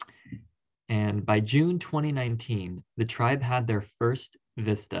 And by June 2019, the tribe had their first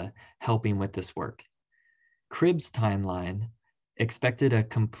VISTA helping with this work. CRIB's timeline expected a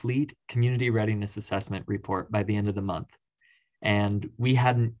complete community readiness assessment report by the end of the month, and we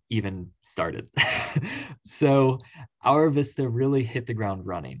hadn't even started. So our VISTA really hit the ground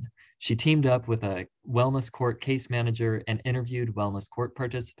running. She teamed up with a wellness court case manager and interviewed wellness court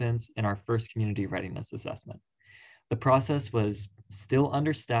participants in our first community readiness assessment. The process was still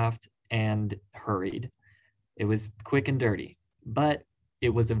understaffed and hurried. It was quick and dirty, but it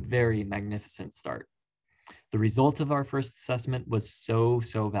was a very magnificent start. The result of our first assessment was so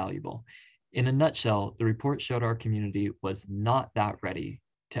valuable. In a nutshell, the report showed our community was not that ready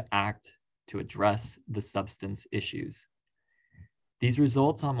to act to address the substance issues. These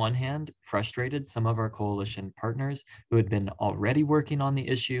results, on one hand, frustrated some of our coalition partners who had been already working on the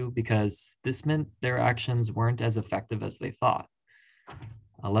issue because this meant their actions weren't as effective as they thought.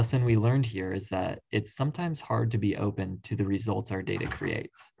 A lesson we learned here is that it's sometimes hard to be open to the results our data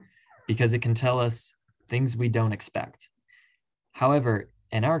creates because it can tell us things we don't expect. However,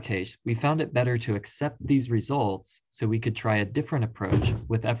 in our case, we found it better to accept these results so we could try a different approach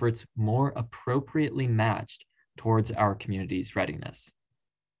with efforts more appropriately matched towards our community's readiness.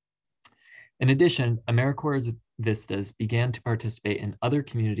 In addition, AmeriCorps' Vistas began to participate in other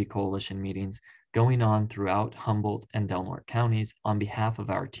community coalition meetings going on throughout Humboldt and Del Norte counties on behalf of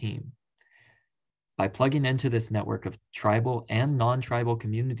our team. By plugging into this network of tribal and non-tribal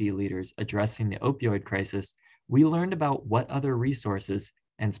community leaders addressing the opioid crisis, we learned about what other resources,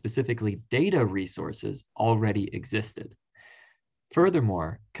 and specifically data resources, already existed.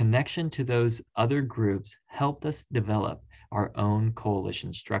 Furthermore, connection to those other groups helped us develop our own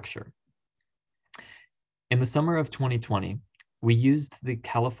coalition structure. In the summer of 2020, we used the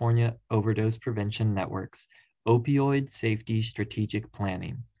California Overdose Prevention Network's Opioid Safety Strategic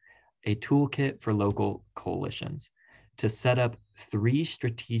Planning, a toolkit for local coalitions, to set up 3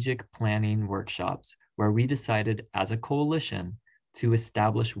 strategic planning workshops where we decided as a coalition to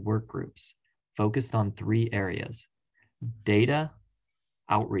establish work groups focused on 3 areas: data,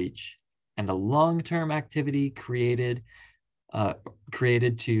 outreach, and a long-term activity created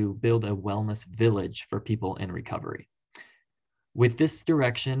to build a wellness village for people in recovery. With this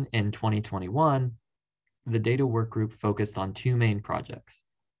direction in 2021, the data work group focused on 2 main projects: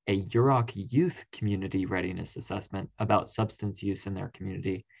 a Yurok youth community readiness assessment about substance use in their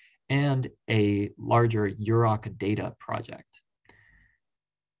community, and a larger Yurok data project.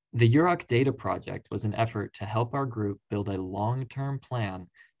 The Yurok data project was an effort to help our group build a long-term plan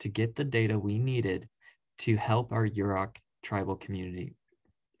to get the data we needed to help our Yurok tribal community,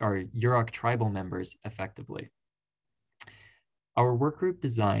 our Yurok tribal members effectively. Our work group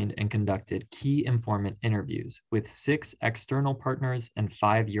designed and conducted key informant interviews with 6 external partners and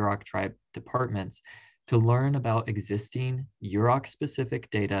 5 Yurok tribe departments to learn about existing Yurok-specific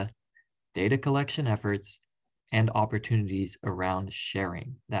data, data collection efforts, and opportunities around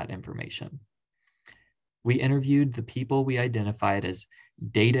sharing that information. We interviewed the people we identified as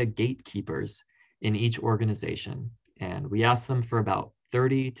data gatekeepers in each organization, and we asked them for about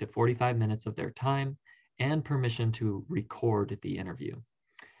 30 to 45 minutes of their time and permission to record the interview.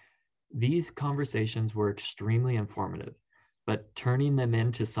 These conversations were extremely informative, but turning them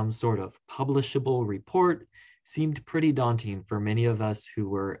into some sort of publishable report seemed pretty daunting for many of us who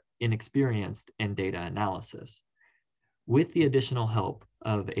were inexperienced in data analysis. With the additional help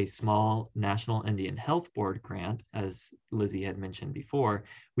of a small National Indian Health Board grant, as Lizzie had mentioned before,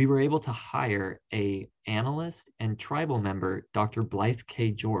 we were able to hire an analyst and tribal member, Dr. Blythe K.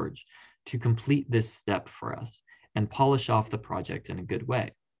 George, to complete this step for us and polish off the project in a good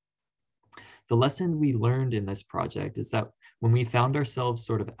way. The lesson we learned in this project is that when we found ourselves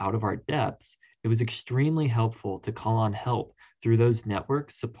sort of out of our depths, it was extremely helpful to call on help through those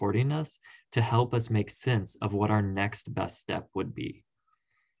networks supporting us to help us make sense of what our next best step would be.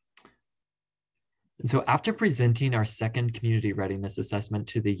 And so after presenting our second community readiness assessment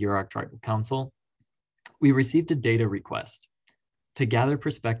to the Yurok Tribal Council, we received a data request to gather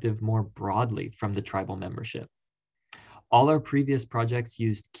perspective more broadly from the tribal membership. All our previous projects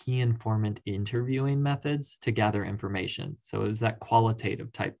used key informant interviewing methods to gather information. So it was that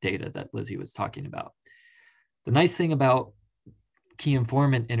qualitative type data that Lizzie was talking about. The nice thing about key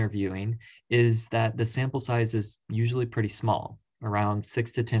informant interviewing is that the sample size is usually pretty small, around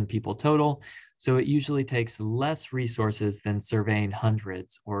 6 to 10 people total. So it usually takes less resources than surveying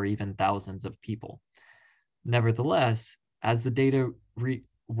hundreds or even thousands of people. Nevertheless, as the data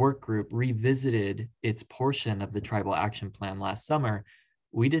work group revisited its portion of the tribal action plan last summer,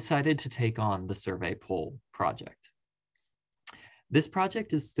 we decided to take on the survey poll project. This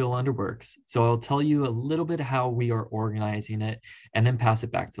project is still under works, so I'll tell you a little bit how we are organizing it and then pass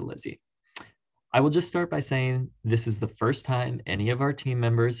it back to Lizzie. I will just start by saying this is the first time any of our team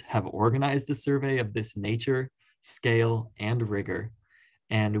members have organized a survey of this nature, scale, and rigor.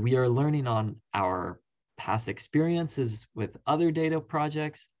 And we are learning on our past experiences with other data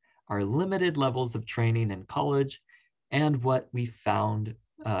projects, our limited levels of training in college, and what we found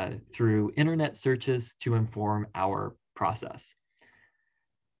through internet searches to inform our process.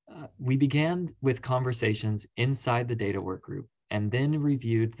 We began with conversations inside the data work group and then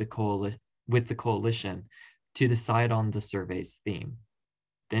reviewed with the coalition to decide on the survey's theme.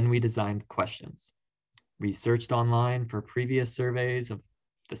 Then we designed questions. We searched online for previous surveys of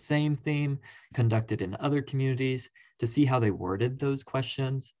the same theme conducted in other communities to see how they worded those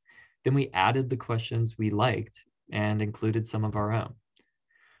questions. Then we added the questions we liked and included some of our own.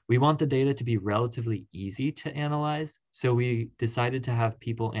 We want the data to be relatively easy to analyze, so we decided to have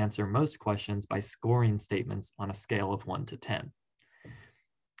people answer most questions by scoring statements on a scale of 1 to 10,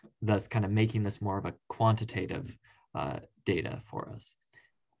 thus kind of making this more of a quantitative data for us.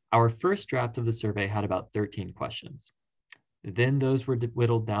 Our first draft of the survey had about 13 questions. Then those were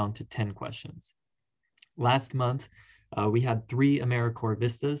whittled down to 10 questions. Last month, we had 3 AmeriCorps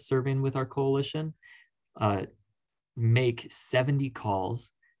Vistas serving with our coalition make 70 calls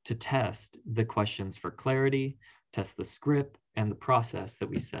to test the questions for clarity, test the script, and the process that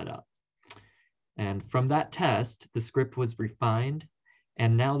we set up. And from that test, the script was refined,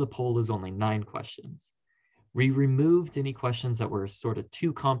 and now the poll is only 9 questions. We removed any questions that were sort of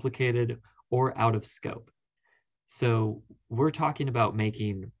too complicated or out of scope. So we're talking about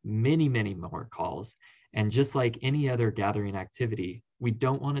making many, many more calls. And just like any other gathering activity, we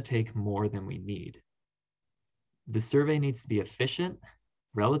don't want to take more than we need. The survey needs to be efficient,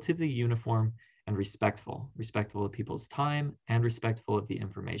 relatively uniform, and respectful of people's time and respectful of the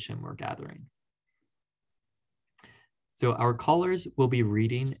information we're gathering. So our callers will be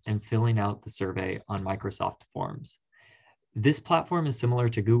reading and filling out the survey on Microsoft Forms. This platform is similar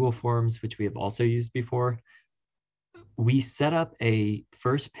to Google Forms, which we have also used before. We set up a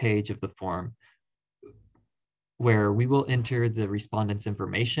first page of the form where we will enter the respondent's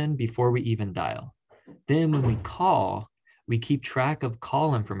information before we even dial. Then when we call, we keep track of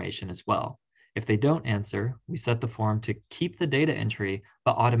call information as well. If they don't answer, we set the form to keep the data entry,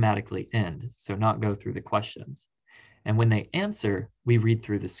 but automatically end, so not go through the questions. And when they answer, we read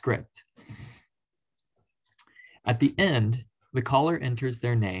through the script. At the end, the caller enters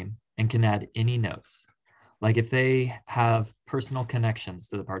their name and can add any notes, like if they have personal connections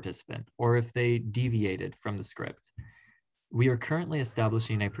to the participant or if they deviated from the script. We are currently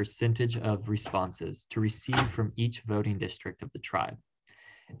establishing a percentage of responses to receive from each voting district of the tribe,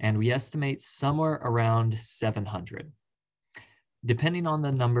 and we estimate somewhere around 700. Depending on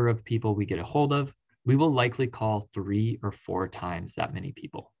the number of people we get a hold of, we will likely call 3 or 4 times that many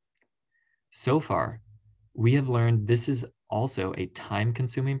people. So far, we have learned this is also a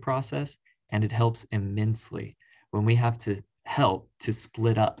time-consuming process, and it helps immensely when we have to help to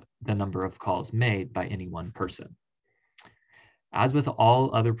split up the number of calls made by any one person. As with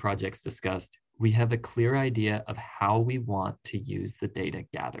all other projects discussed, we have a clear idea of how we want to use the data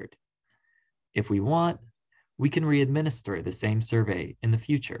gathered. If we want, we can re-administer the same survey in the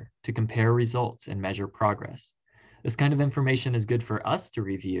future to compare results and measure progress. This kind of information is good for us to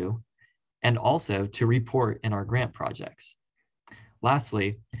review and also to report in our grant projects.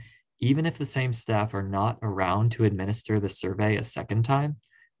 Lastly, even if the same staff are not around to administer the survey a second time,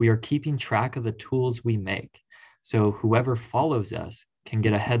 we are keeping track of the tools we make, so whoever follows us can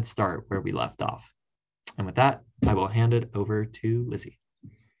get a head start where we left off. And with that, I will hand it over to Lizzie.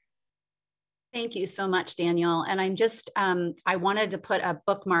 Thank you so much, Daniel. And I'm just, I wanted to put a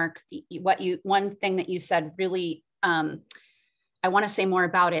bookmark, one thing that you said really, I want to say more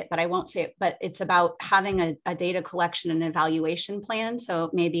about it, but I won't say it, but it's about having a data collection and evaluation plan. So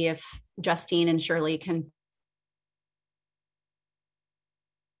maybe if Justine and Shirley can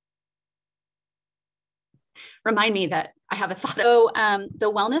remind me that I have a thought. So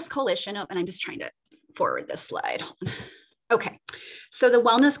the Wellness Coalition, and I'm just trying to forward this slide. Okay, so the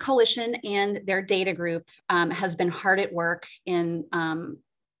Wellness Coalition and their data group has been hard at work in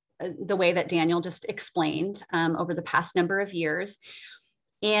the way that Daniel just explained over the past number of years.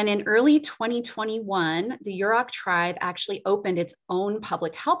 And in early 2021, the Yurok tribe actually opened its own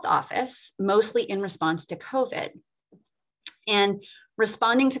public health office, mostly in response to COVID. And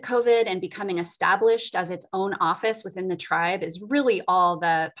Responding to COVID and becoming established as its own office within the tribe is really all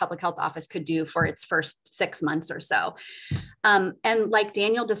the public health office could do for its first 6 months or so. And like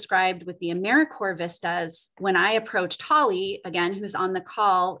Daniel described with the AmeriCorps vistas, when I approached Holly, again, who's on the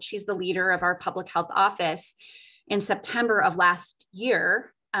call, she's the leader of our public health office, in September of last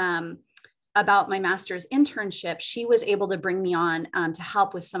year, about my master's internship, she was able to bring me on to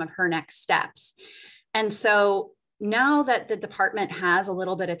help with some of her next steps. And so now that the department has a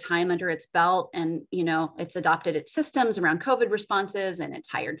little bit of time under its belt and, you know, it's adopted its systems around COVID responses and it's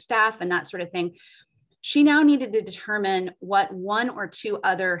hired staff and that sort of thing, she now needed to determine what 1 or 2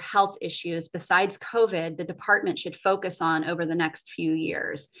 other health issues besides COVID the department should focus on over the next few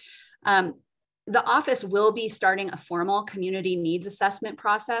years. The office will be starting a formal community needs assessment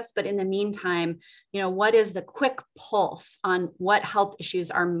process, but in the meantime, you know, what is the quick pulse on what health issues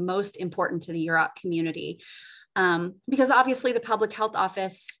are most important to the Yurok community? Because obviously the public health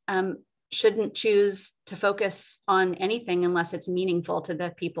office shouldn't choose to focus on anything unless it's meaningful to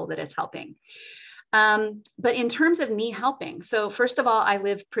the people that it's helping. But in terms of me helping, so first of all, I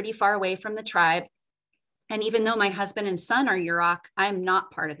live pretty far away from the tribe. And even though my husband and son are Yurok, I'm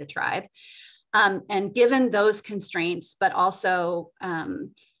not part of the tribe. And given those constraints, but also,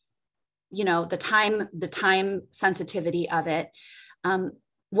 you know, the time sensitivity of it,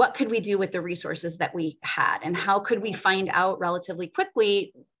 what could we do with the resources that we had? And how could we find out relatively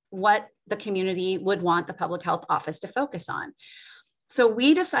quickly what the community would want the public health office to focus on? So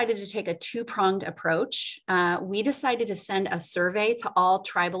we decided to take a 2-pronged approach. We decided to send a survey to all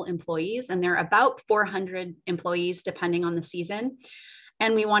tribal employees, and there are about 400 employees depending on the season.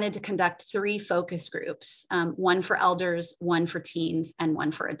 And we wanted to conduct 3 focus groups, 1 for elders, 1 for teens, and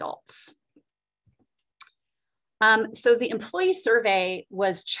 1 for adults. So the employee survey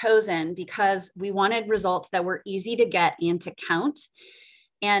was chosen because we wanted results that were easy to get and to count.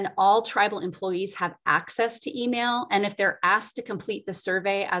 And all tribal employees have access to email. And if they're asked to complete the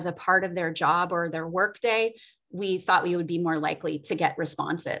survey as a part of their job or their workday, we thought we would be more likely to get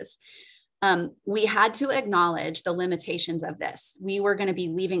responses. We had to acknowledge the limitations of this. We were going to be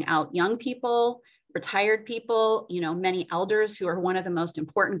leaving out young people, retired people, you know, many elders who are one of the most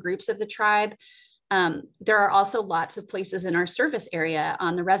important groups of the tribe. There are also lots of places in our service area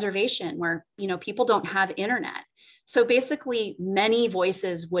on the reservation where, you know, people don't have internet. So basically, many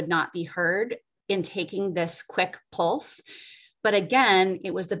voices would not be heard in taking this quick pulse. But again,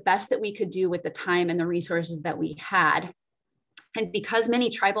 it was the best that we could do with the time and the resources that we had. And because many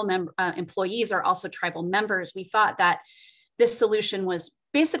tribal employees are also tribal members, we thought that this solution was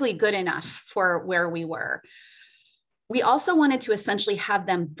basically good enough for where we were. We also wanted to essentially have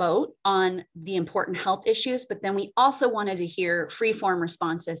them vote on the important health issues, but then we also wanted to hear free-form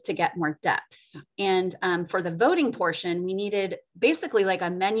responses to get more depth. And for the voting portion, we needed basically like a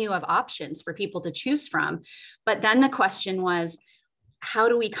menu of options for people to choose from. But then the question was, how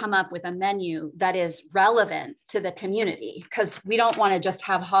do we come up with a menu that is relevant to the community? Because we don't want to just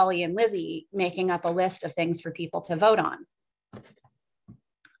have Holly and Lizzie making up a list of things for people to vote on.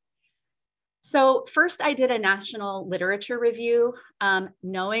 So first I did a national literature review,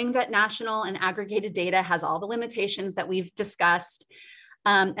 knowing that national and aggregated data has all the limitations that we've discussed.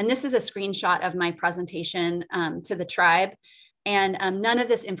 And this is a screenshot of my presentation to the tribe. And none of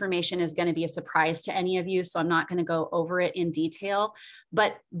this information is going to be a surprise to any of you, so I'm not going to go over it in detail.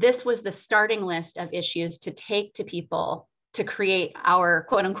 But this was the starting list of issues to take to people to create our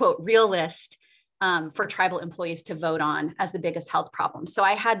quote unquote real list for tribal employees to vote on as the biggest health problem. So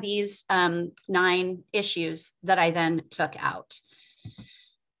I had these 9 issues that I then took out.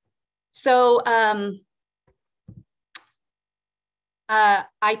 So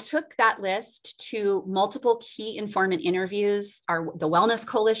I took that list to multiple key informant interviews, the Wellness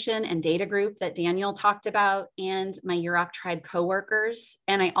Coalition and Data Group that Daniel talked about, and my Yurok tribe coworkers.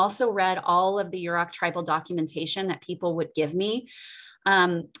 And I also read all of the Yurok tribal documentation that people would give me.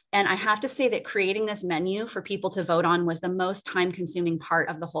 And I have to say that creating this menu for people to vote on was the most time-consuming part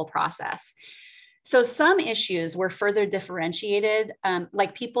of the whole process. So some issues were further differentiated,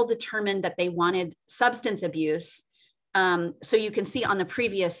 like people determined that they wanted substance abuse. So you can see on the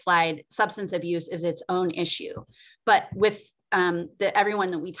previous slide, substance abuse is its own issue. But with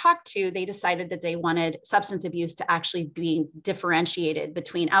everyone that we talked to, they decided that they wanted substance abuse to actually be differentiated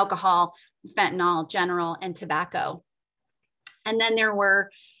between alcohol, fentanyl, general, and tobacco. And then there were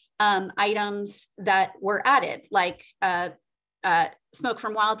items that were added, like smoke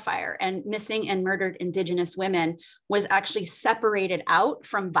from wildfire, and missing and murdered Indigenous women was actually separated out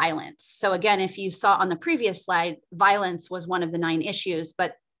from violence. So again, if you saw on the previous slide, violence was one of the 9 issues,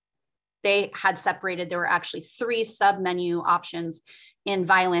 but they had separated, there were actually 3 sub-menu options in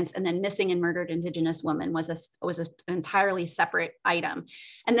violence, and then missing and murdered Indigenous women was an entirely separate item.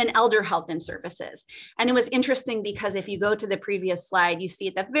 And then elder health and services. And it was interesting because if you go to the previous slide, you see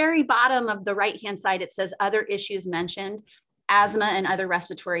at the very bottom of the right-hand side, it says other issues mentioned: asthma and other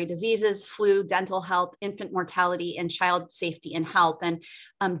respiratory diseases, flu, dental health, infant mortality, and child safety and health. And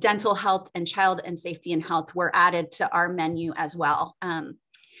dental health and child and safety and health were added to our menu as well.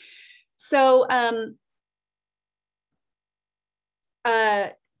 So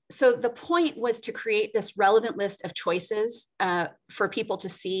the point was to create this relevant list of choices for people to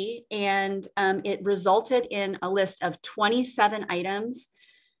see. And it resulted in a list of 27 items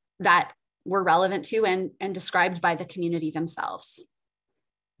that were relevant to and described by the community themselves.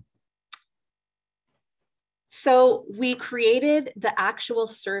 So we created the actual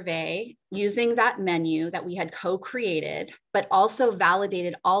survey using that menu that we had co-created, but also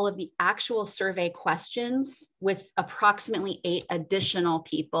validated all of the actual survey questions with approximately 8 additional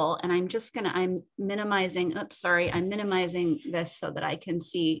people. And I'm minimizing this so that I can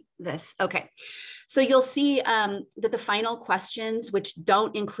see this. Okay. So you'll see that the final questions, which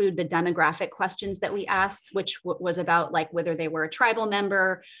don't include the demographic questions that we asked, which was about like whether they were a tribal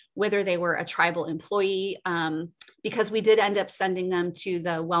member, whether they were a tribal employee, because we did end up sending them to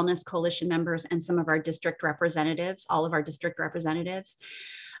the Wellness Coalition members and some of our district representatives, all of our district representatives.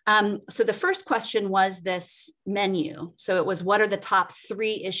 So the first question was this menu. So it was, what are the top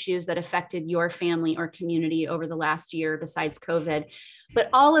 3 issues that affected your family or community over the last year besides COVID? But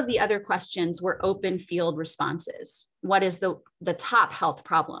all of the other questions were open field responses. What is the top health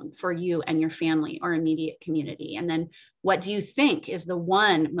problem for you and your family or immediate community? And then what do you think is the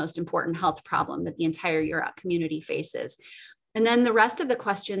one most important health problem that the entire Yurok community faces? And then the rest of the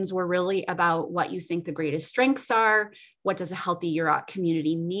questions were really about what you think the greatest strengths are. What does a healthy Yurok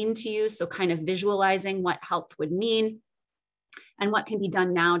community mean to you? So kind of visualizing what health would mean and what can be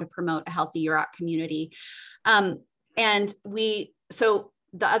done now to promote a healthy Yurok community. So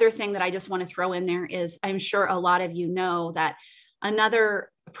the other thing that I just want to throw in there is, I'm sure a lot of you know that another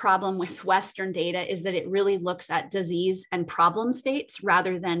problem with Western data is that it really looks at disease and problem states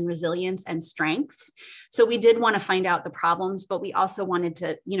rather than resilience and strengths. So we did want to find out the problems, but we also wanted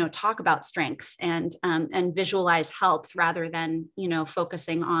to, talk about strengths and visualize health rather than,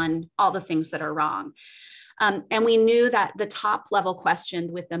 focusing on all the things that are wrong. And we knew that the top level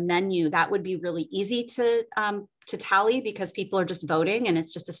question with the menu, that would be really easy to tally because people are just voting and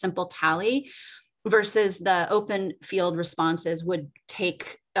it's just a simple tally, versus the open field responses would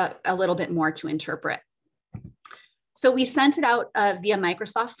take a little bit more to interpret. So we sent it out via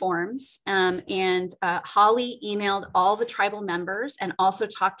Microsoft Forms, and Holly emailed all the tribal members and also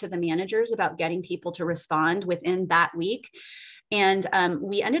talked to the managers about getting people to respond within that week. And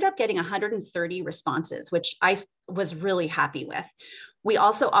we ended up getting 130 responses, which I was really happy with. We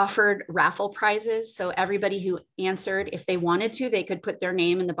also offered raffle prizes. So everybody who answered, if they wanted to, they could put their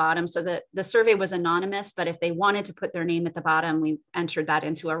name in the bottom. So the survey was anonymous, but if they wanted to put their name at the bottom, we entered that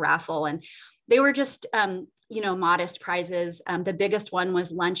into a raffle. And they were just, modest prizes. The biggest one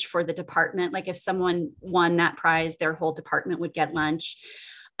was lunch for the department. Like if someone won that prize, their whole department would get lunch.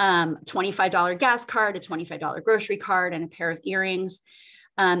 $25 gas card, a $25 grocery card, and a pair of earrings.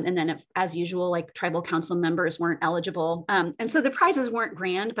 And then as usual, like tribal council members weren't eligible. And so the prizes weren't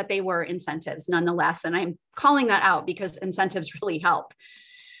grand, but they were incentives nonetheless. And I'm calling that out because incentives really help.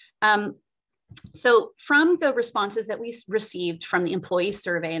 So from the responses that we received from the employee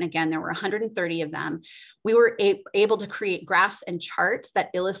survey, and again, there were 130 of them, we were able to create graphs and charts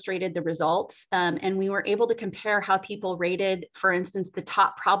that illustrated the results. And we were able to compare how people rated, for instance, the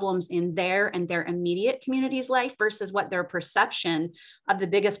top problems in their and their immediate community's life versus what their perception of the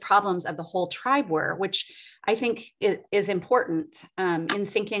biggest problems of the whole tribe were, which I think is important in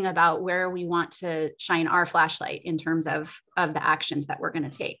thinking about where we want to shine our flashlight in terms of the actions that we're going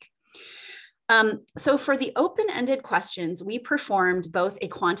to take. So for the open-ended questions, we performed both a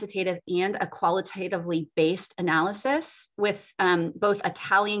quantitative and a qualitatively based analysis with both a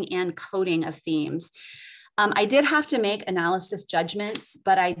tallying and coding of themes. I did have to make analysis judgments,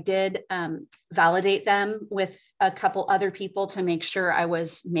 but I did validate them with a couple other people to make sure I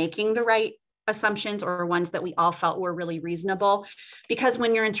was making the right assumptions or ones that we all felt were really reasonable. Because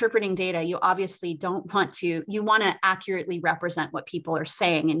when you're interpreting data, you obviously don't want to, you want to accurately represent what people are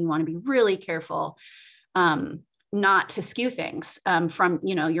saying, and you want to be really careful not to skew things from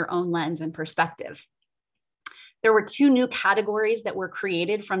your own lens and perspective. There were 2 new categories that were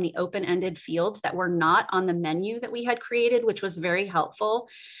created from the open-ended fields that were not on the menu that we had created, which was very helpful.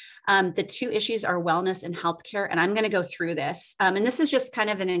 The 2 issues are wellness and healthcare, and I'm going to go through this. And this is just kind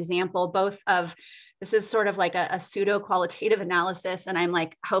of an example both of this is sort of like a pseudo qualitative analysis. And I'm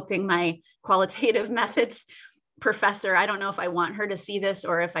like hoping my qualitative methods professor, I don't know if I want her to see this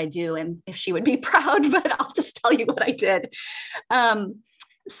or if I do, and if she would be proud, but I'll just tell you what I did. And,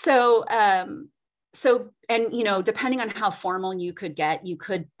 you know, depending on how formal you could get, you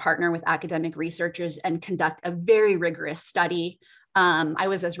could partner with academic researchers and conduct a very rigorous study. I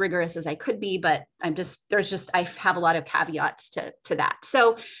was as rigorous as I could be, but I have a lot of caveats to that.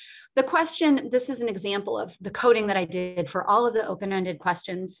 So the question, this is an example of the coding that I did for all of the open-ended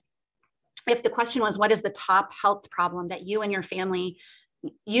questions. If the question was, what is the top health problem that you and your family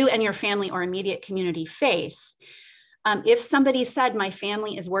or immediate community face? If somebody said, my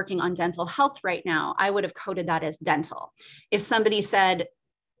family is working on dental health right now, I would have coded that as dental. If somebody said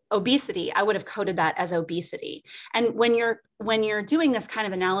obesity, I would have coded that as obesity. And when you're doing this kind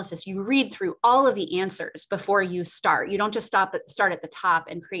of analysis, you read through all of the answers before you start. You don't just start at the top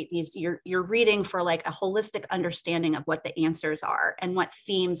and create these. You're reading for like a holistic understanding of what the answers are and what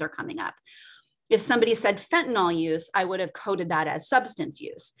themes are coming up. If somebody said fentanyl use, I would have coded that as substance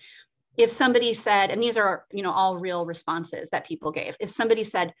use. If somebody said, and these are, you know, all real responses that people gave. If somebody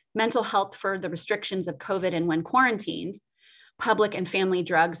said mental health for the restrictions of COVID and when quarantined, public and family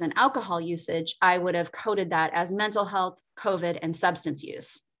drugs and alcohol usage, I would have coded that as mental health, COVID, and substance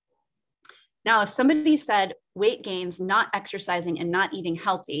use. Now, if somebody said weight gains, not exercising and not eating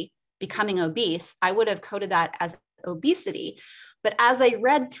healthy, becoming obese, I would have coded that as obesity. But as I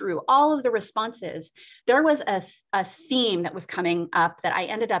read through all of the responses, there was a theme that was coming up that I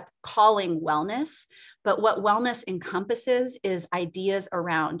ended up calling wellness. But what wellness encompasses is ideas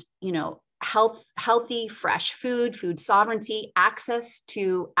around, you know, healthy, fresh food sovereignty, access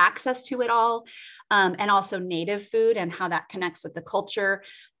to it all, and also native food and how that connects with the culture,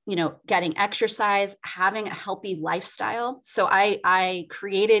 you know, getting exercise, having a healthy lifestyle. So I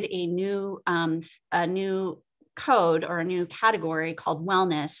created a new code or a new category called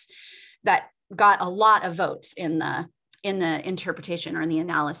wellness that got a lot of votes in the interpretation or in the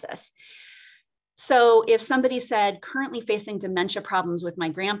analysis. So if somebody said currently facing dementia problems with my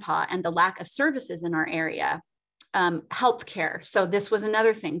grandpa and the lack of services in our area, healthcare. So this was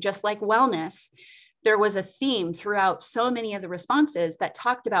another thing, just like wellness, there was a theme throughout so many of the responses that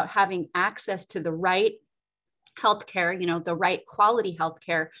talked about having access to the right healthcare, you know, the right quality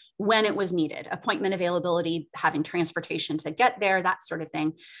healthcare when it was needed, appointment availability, having transportation to get there, that sort of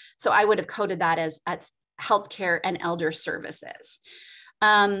thing. So I would have coded that as healthcare and elder services.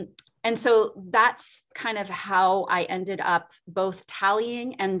 And so that's kind of how I ended up both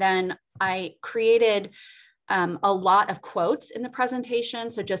tallying, and then I created a lot of quotes in the presentation.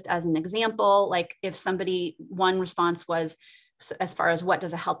 So just as an example, like if one response was, as far as what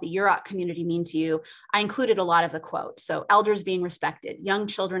does a healthy UROC community mean to you, I included a lot of the quotes. So elders being respected, young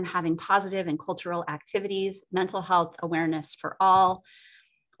children having positive and cultural activities, mental health awareness for all.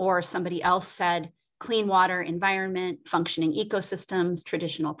 Or somebody else said, clean water environment, functioning ecosystems,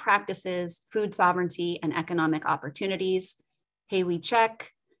 traditional practices, food sovereignty, and economic opportunities. Hey, we check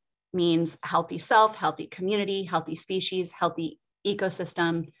means healthy self, healthy community, healthy species, healthy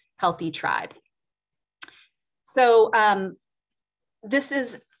ecosystem, healthy tribe. So this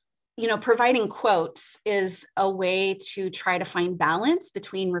is, you know, providing quotes is a way to try to find balance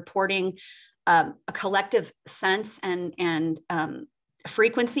between reporting a collective sense and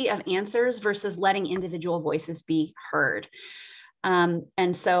frequency of answers versus letting individual voices be heard.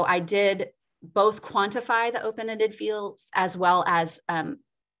 And so I did both quantify the open-ended fields as well as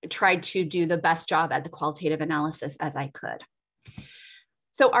tried to do the best job at the qualitative analysis as I could.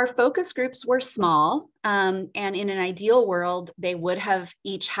 So our focus groups were small, and in an ideal world, they would have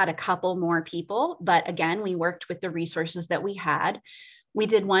each had a couple more people. But again, we worked with the resources that we had. We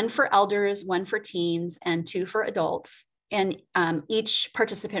did one for elders, one for teens, and 2 for adults. And each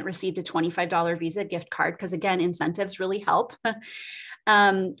participant received a $25 Visa gift card because, again, incentives really help.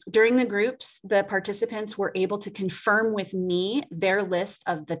 During the groups, the participants were able to confirm with me their list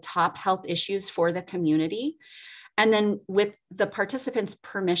of the top health issues for the community. And then with the participants'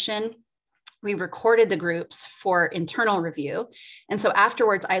 permission, we recorded the groups for internal review. And so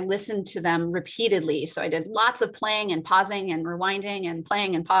afterwards, I listened to them repeatedly. So I did lots of playing and pausing and rewinding and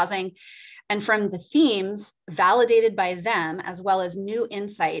playing and pausing. And from the themes validated by them, as well as new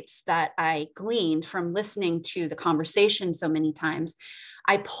insights that I gleaned from listening to the conversation so many times,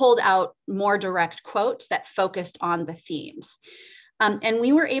 I pulled out more direct quotes that focused on the themes. And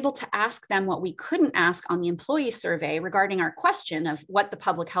we were able to ask them what we couldn't ask on the employee survey regarding our question of what the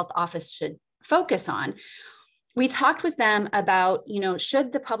public health office should focus on. We talked with them about, you know,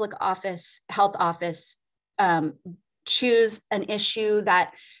 should the public health office choose an issue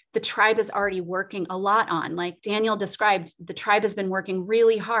that the tribe is already working a lot on. Like Daniel described, the tribe has been working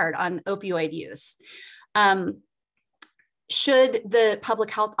really hard on opioid use. Should the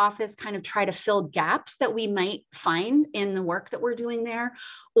public health office kind of try to fill gaps that we might find in the work that we're doing there?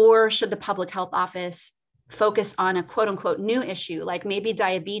 Or should the public health office focus on a quote unquote new issue, like maybe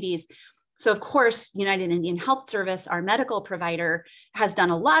diabetes? So of course, United Indian Health Service, our medical provider, has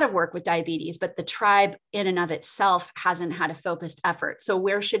done a lot of work with diabetes, but the tribe in and of itself hasn't had a focused effort. So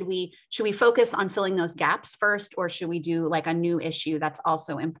where should we focus on filling those gaps first, or should we do like a new issue that's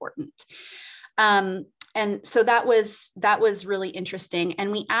also important? And so that was really interesting.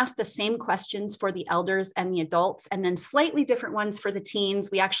 And we asked the same questions for the elders and the adults, and then slightly different ones for the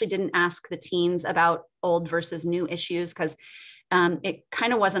teens. We actually didn't ask the teens about old versus new issues because it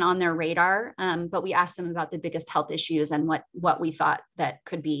kind of wasn't on their radar, but we asked them about the biggest health issues and what we thought that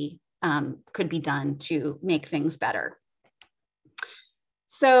could be done to make things better.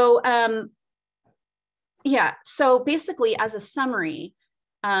 So yeah, so basically as a summary,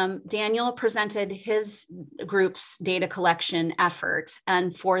 Daniel presented his group's data collection effort.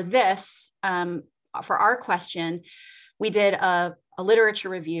 And for this, for our question, we did a literature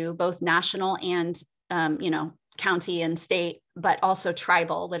review, both national and, county and state, but also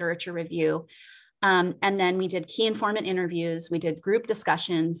tribal literature review. And then we did key informant interviews, we did group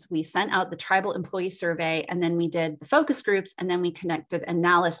discussions, we sent out the tribal employee survey, and then we did the focus groups, and then we conducted an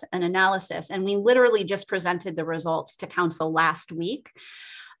analysis. And we literally just presented the results to council last week.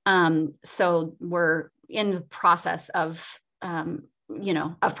 So we're in the process of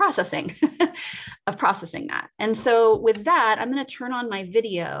processing, of processing that. And so with that, I'm going to turn on my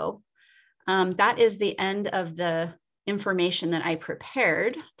video. That is the end of the information that I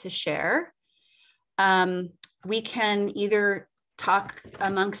prepared to share. We can either talk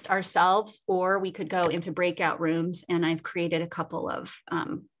amongst ourselves, or we could go into breakout rooms. And I've created a couple of,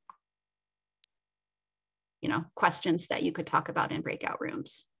 questions that you could talk about in breakout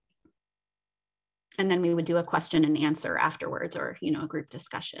rooms. And then we would do a question and answer afterwards, or, a group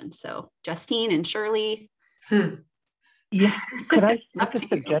discussion. So Justine and Shirley. Yeah, could I make a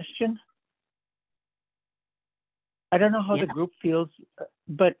suggestion? I don't know how the group feels,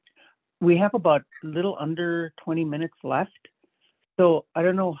 but we have about a little under 20 minutes left. So I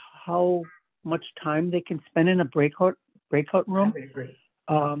don't know how much time they can spend in a breakout room. I would agree.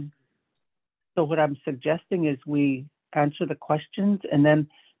 So what I'm suggesting is we answer the questions and then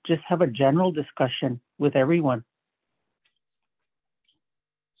just have a general discussion with everyone.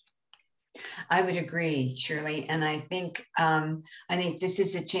 I would agree, Shirley, and I think this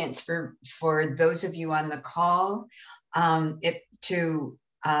is a chance for those of you on the call to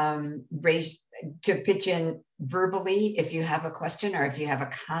pitch in verbally if you have a question or if you have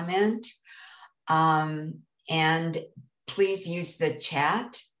a comment, and please use the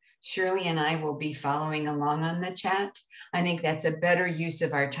chat. Shirley and I will be following along on the chat. I think that's a better use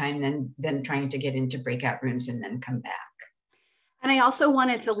of our time than trying to get into breakout rooms and then come back. And I also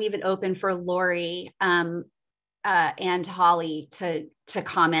wanted to leave it open for Lori and Holly to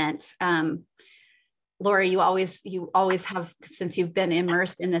comment. Lori, you always have, since you've been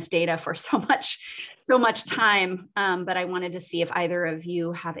immersed in this data for so much time, but I wanted to see if either of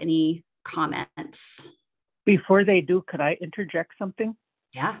you have any comments. Before they do, could I interject something?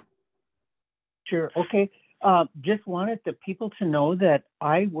 Yeah. Sure. Okay. Just wanted the people to know that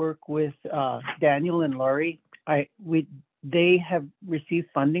I work with Daniel and Lori. They have received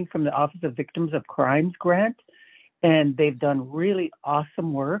funding from the Office of Victims of Crimes grant, and they've done really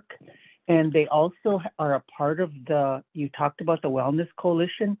awesome work. And they also are a part of you talked about the Wellness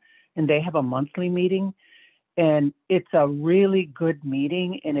Coalition, and they have a monthly meeting. And it's a really good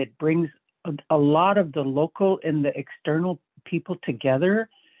meeting, and it brings a lot of the local and the external people together.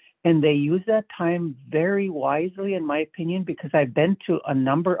 And they use that time very wisely, in my opinion, because I've been to a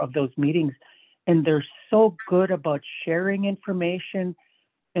number of those meetings, and they're so good about sharing information,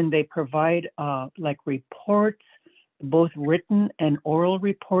 and they provide like reports, both written and oral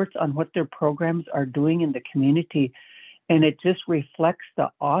reports on what their programs are doing in the community. And it just reflects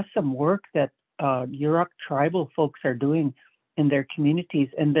the awesome work that Yurok tribal folks are doing in their communities,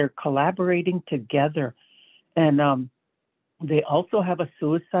 and they're collaborating together. And they also have a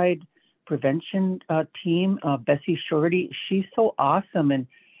suicide prevention team, Bessie Shorty. She's so awesome,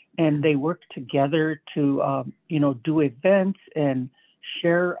 and they work together to do events and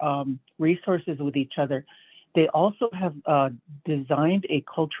share resources with each other. They also have designed a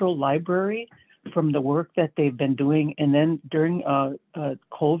cultural library from the work that they've been doing. And then during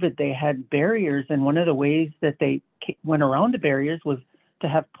COVID, they had barriers, and one of the ways that they went around the barriers was to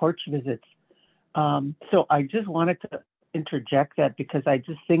have porch visits. So I just wanted to interject that because I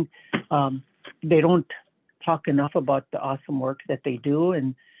just think they don't talk enough about the awesome work that they do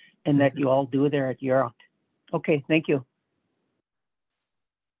and that you all do there at Yurok. Okay, thank you.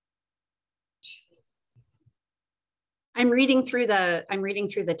 I'm reading through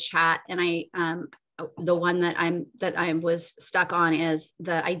the chat, and the one that I was stuck on is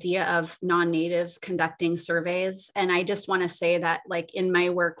the idea of non-natives conducting surveys. And I just want to say that, like, in my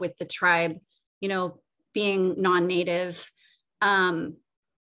work with the tribe, you know, being non-native, I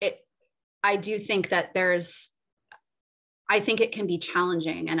do think that I think it can be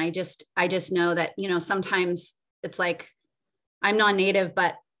challenging. And I just know that, you know, sometimes it's like, I'm non-native,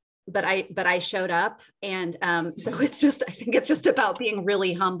 but I showed up. And so I think it's just about being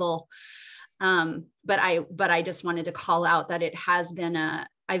really humble. But I just wanted to call out that it has been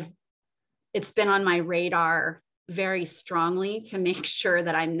it's been on my radar very strongly to make sure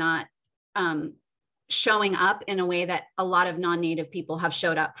that I'm not showing up in a way that a lot of non-native people have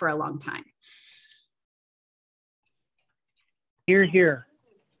showed up for a long time. Hear, hear,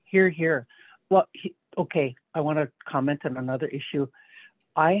 hear, hear. Well, okay, I want to comment on another issue.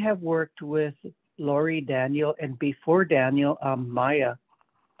 I have worked with Lori, Daniel, and before Daniel, Maya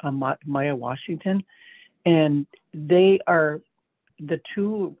Washington, and they are the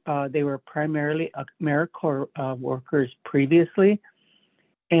two, they were primarily AmeriCorps workers previously,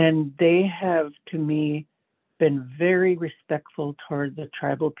 and they have, to me, been very respectful toward the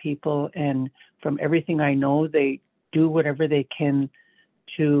tribal people, and from everything I know, they do whatever they can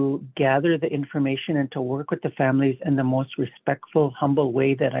to gather the information and to work with the families in the most respectful, humble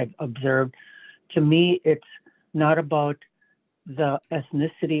way that I've observed. To me, it's not about the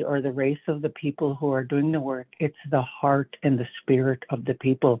ethnicity or the race of the people who are doing the work. It's the heart and the spirit of the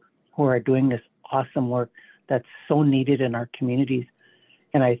people who are doing this awesome work that's so needed in our communities.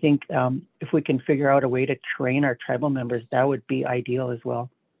 And I think if we can figure out a way to train our tribal members, that would be ideal as well.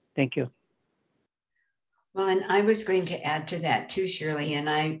 Thank you. Well, and I was going to add to that too, Shirley, and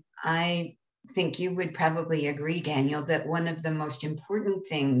I think you would probably agree, Daniel, that one of the most important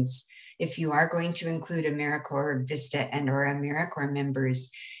things, if you are going to include AmeriCorps, VISTA, and or AmeriCorps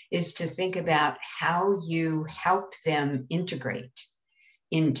members, is to think about how you help them integrate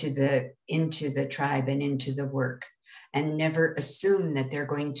into the tribe and into the work, and never assume that they're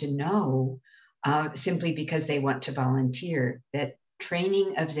going to know simply because they want to volunteer. That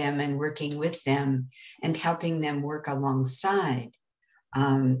training of them and working with them and helping them work alongside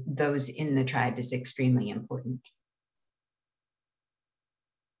those in the tribe is extremely important.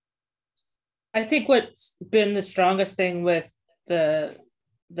 I think what's been the strongest thing with the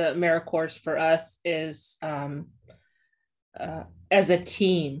AmeriCorps for us is as a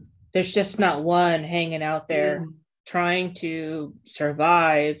team, there's just not one hanging out there trying to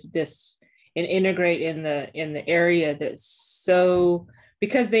survive this and integrate in the area that's so,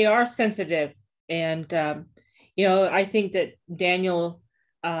 because they are sensitive. And, you know, I think that Daniel,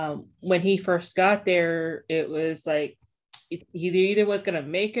 when he first got there, it was like, he either was going to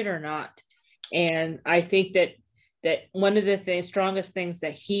make it or not. And I think that one of the strongest things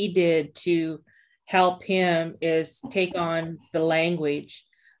that he did to help him is take on the language.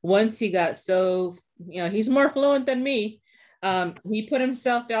 Once he got so, you know, he's more fluent than me. He put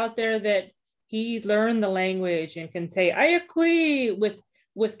himself out there that he learned the language and can say "Ayakui"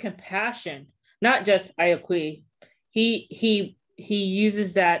 with compassion, not just "Ayakui." He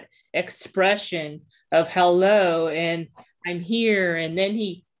uses that expression of hello and I'm here, and then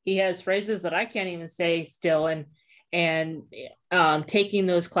he has phrases that I can't even say still, and taking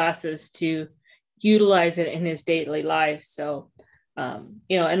those classes to utilize it in his daily life. So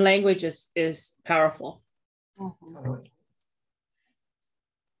you know, and language is powerful.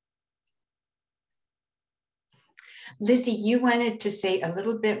 Lizzie, you wanted to say a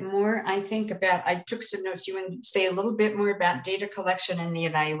little bit more, I think, about, I took some notes, you wanted to say a little bit more about data collection and the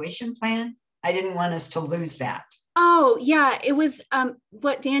evaluation plan? I didn't want us to lose that. Oh, yeah, it was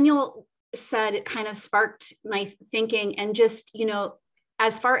what Daniel said, it kind of sparked my thinking. And just, you know,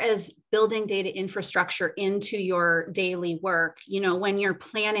 as far as building data infrastructure into your daily work, you know, when you're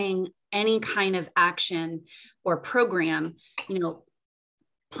planning any kind of action or program, you know,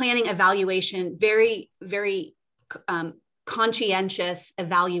 planning evaluation, very, very conscientious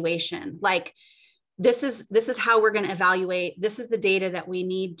evaluation. Like, this is how we're going to evaluate. This is the data that we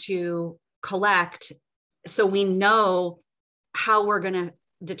need to collect, so we know how we're going to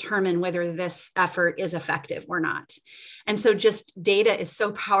determine whether this effort is effective or not. And so just data is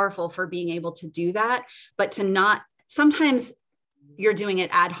so powerful for being able to do that, but to not, sometimes you're doing it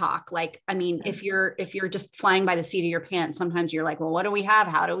ad hoc. Like, I mean, if you're just flying by the seat of your pants, sometimes you're like, well, what do we have?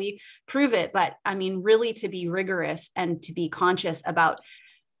 How do we prove it? But I mean, really to be rigorous and to be conscious about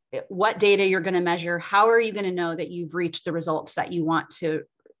what data you're going to measure. How are you going to know that you've reached the results that you want to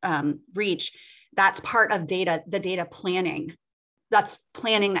reach? That's part of the data planning. That's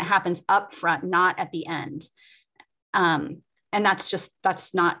planning that happens up front, not at the end. And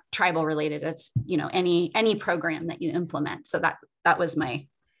that's not tribal related. It's, you know, any program that you implement. So that was my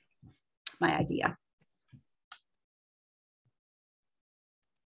idea.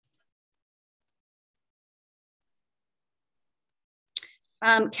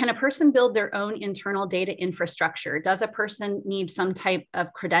 Can a person build their own internal data infrastructure? Does a person need some type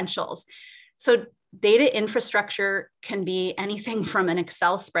of credentials? So data infrastructure can be anything from an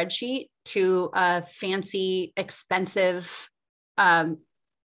Excel spreadsheet to a fancy, expensive,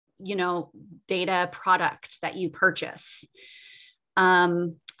 you know, data product that you purchase.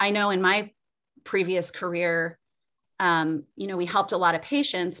 I know in my previous career, you know, we helped a lot of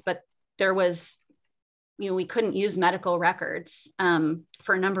patients, but there was, you know, we couldn't use medical records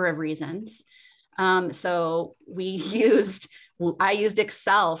for a number of reasons. So I used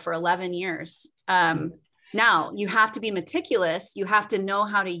Excel for 11 years. Now you have to be meticulous. You have to know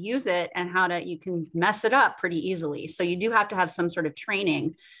how to use it and you can mess it up pretty easily. So you do have to have some sort of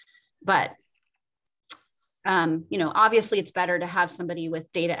training, but you know, obviously it's better to have somebody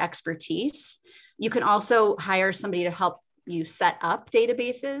with data expertise. You can also hire somebody to help you set up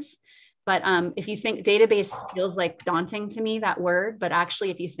databases. But if you think database feels like daunting to me, that word, but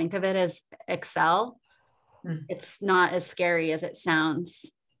actually if you think of it as Excel, it's not as scary as it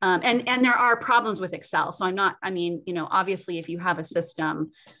sounds. And there are problems with Excel. So I mean, you know, obviously if you have a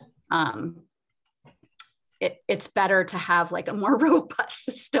system, it's better to have like a more robust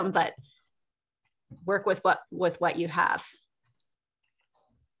system, but work with what you have.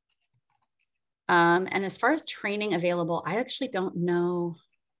 And as far as training available, I actually don't know.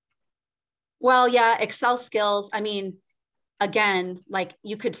 Well, yeah, Excel skills. I mean, again, like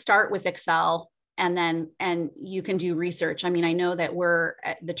you could start with Excel and you can do research. I mean, I know that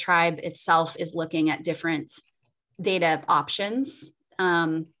the tribe itself is looking at different data options.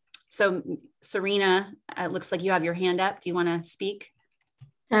 So Serena, it looks like you have your hand up. Do you want to speak?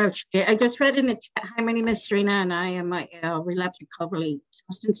 I just read in the chat. Hi, my name is Serena, and I am a relapse recovery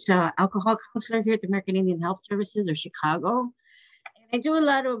substance alcohol counselor here at the American Indian Health Services of Chicago. And I do a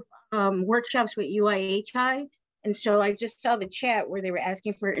lot of workshops with UIHI. And so I just saw the chat where they were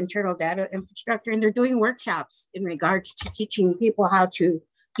asking for internal data infrastructure, and they're doing workshops in regards to teaching people how to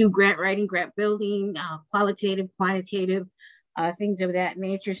do grant writing, grant building, qualitative, quantitative, things of that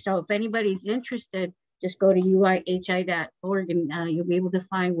nature. So if anybody's interested, just go to uihi.org and you'll be able to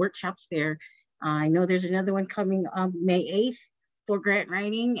find workshops there. I know there's another one coming May 8th for grant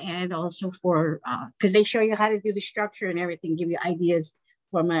writing, and also for, because they show you how to do the structure and everything, give you ideas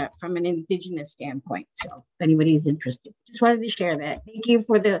from an Indigenous standpoint. So if anybody's interested, just wanted to share that. Thank you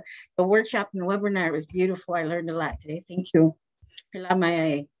for the workshop and the webinar. It was beautiful. I learned a lot today. Thank you.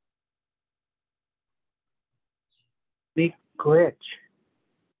 Exactly.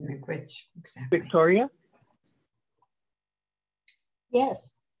 Victoria?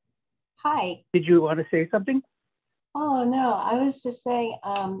 Yes. Hi. Did you want to say something? Oh, no, I was just saying,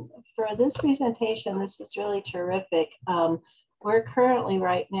 for this presentation, this is really terrific. We're currently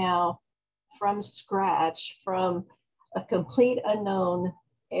right now from scratch, from a complete unknown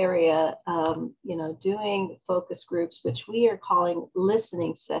area, you know, doing focus groups, which we are calling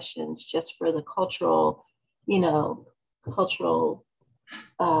listening sessions, just for the cultural, you know,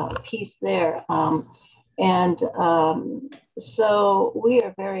 piece there. So we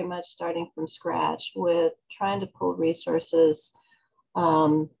are very much starting from scratch with trying to pull resources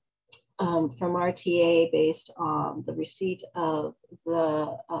from RTA based on the receipt of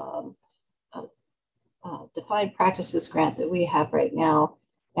the defined practices grant that we have right now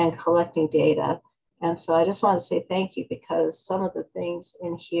and collecting data. And so I just want to say thank you, because some of the things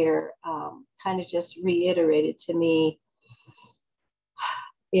in here kind of just reiterated to me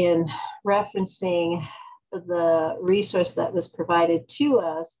in referencing the resource that was provided to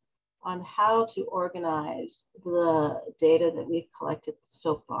us on how to organize the data that we've collected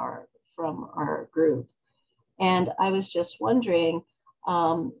so far from our group. And I was just wondering,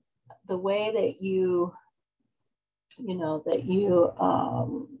 the way that you know, that you,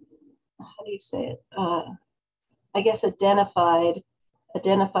 how do you say it? I guess identified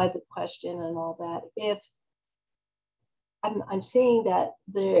the question and all that. If I'm seeing that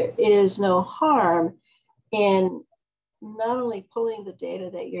there is no harm in not only pulling the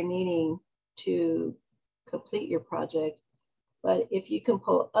data that you're needing to complete your project, But if you can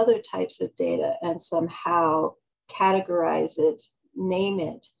pull other types of data and somehow categorize it, name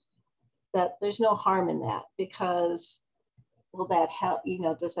it, that there's no harm in that, because will that help, you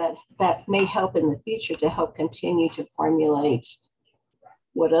know, that may help in the future to help continue to formulate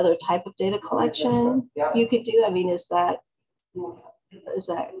what other type of data collection you could do. I mean, is that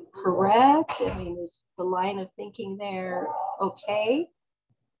correct? I mean, is the line of thinking there okay?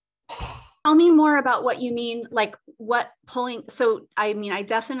 Tell me more about what you mean, like what pulling. So, I mean, I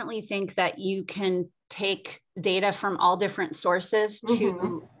definitely think that you can take data from all different sources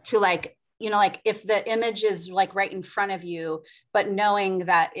to like, you know, like if the image is like right in front of you, but knowing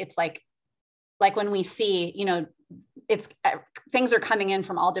that it's like when we see, you know, it's things are coming in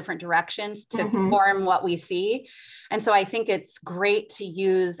from all different directions to form what we see. And so I think it's great to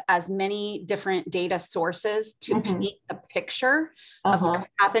use as many different data sources to paint a picture of what's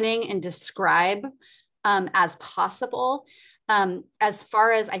happening and describe as possible. As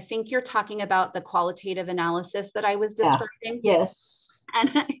far as I think you're talking about the qualitative analysis that I was describing. Yes.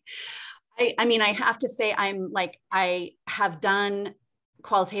 And I mean, I have to say, I have done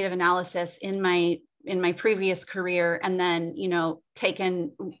qualitative analysis in my previous career, and then, you know,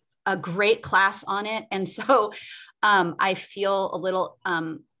 taken a great class on it. And so I feel a little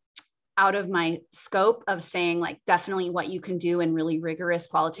out of my scope of saying like definitely what you can do in really rigorous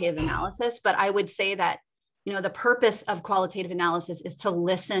qualitative analysis. But I would say that, you know, the purpose of qualitative analysis is to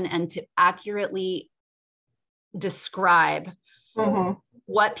listen and to accurately describe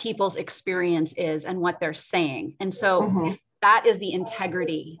what people's experience is and what they're saying. And so that is the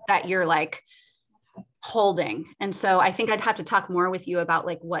integrity that you're like holding. And so I think I'd have to talk more with you about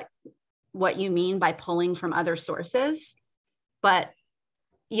like what you mean by pulling from other sources. But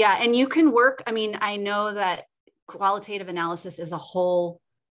yeah, and you can work. I mean, I know that qualitative analysis is a whole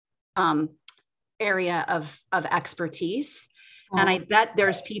area of expertise. And I bet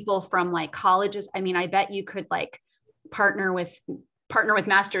there's people from like colleges. I mean, I bet you could like partner with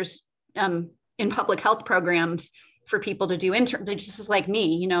masters in public health programs for people to do interns, just like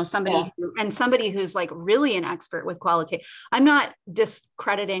me, you know, somebody who's like really an expert with qualitative. I'm not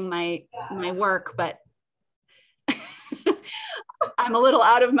discrediting my work, but I'm a little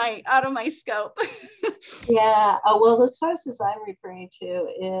out of my scope. Yeah, well, the sources I'm referring to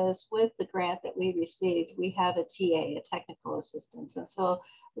is with the grant that we received, we have a TA, a technical assistance. And so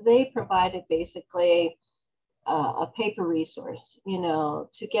they provided basically a paper resource, you know,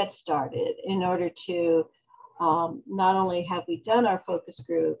 to get started in order to not only have we done our focus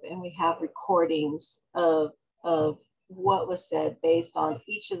group and we have recordings of what was said based on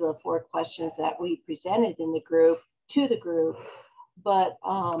each of the 4 questions that we presented in the group to the group, but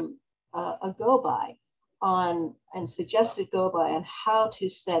a go-by on and suggested go-by on how to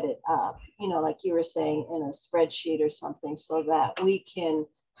set it up, you know, like you were saying, in a spreadsheet or something, so that we can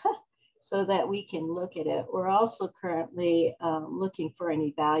look at it. We're also currently looking for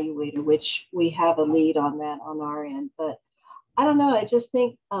an evaluator, which we have a lead on that on our end. But I don't know, I just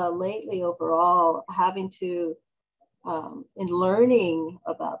think lately overall, having to, in learning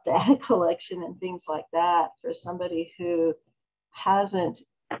about data collection and things like that, for somebody who hasn't,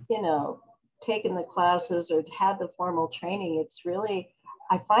 you know, taken the classes or had the formal training, it's really,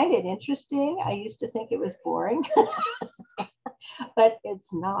 I find it interesting. I used to think it was boring, but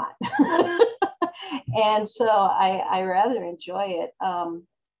it's not. And so I rather enjoy it.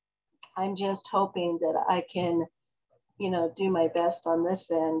 I'm just hoping that I can, you know, do my best on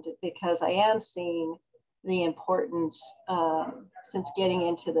this end, because I am seeing the importance since getting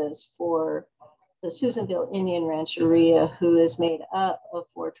into this for the Susanville Indian Rancheria, who is made up of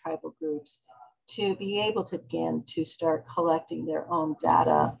 4 tribal groups, to be able to begin to start collecting their own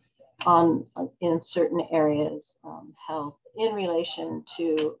data in certain areas, health, in relation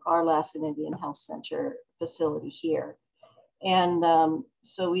to our Lassen Indian Health Center facility here. And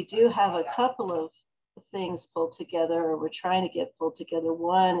so we do have a couple of things pulled together, or we're trying to get pulled together.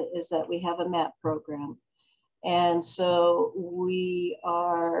 One is that we have a MAP program. And so we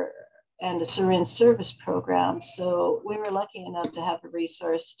are, and a syringe service program. So we were lucky enough to have a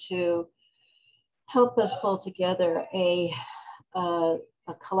resource to help us pull together a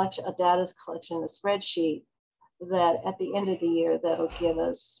collection, a data collection, a spreadsheet that at the end of the year, that'll give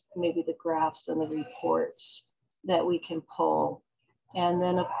us maybe the graphs and the reports that we can pull. And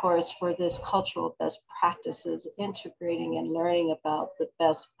then of course, for this cultural best practices, integrating and learning about the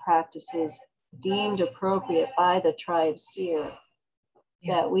best practices deemed appropriate by the tribes here,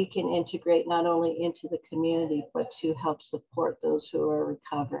 that we can integrate not only into the community, but to help support those who are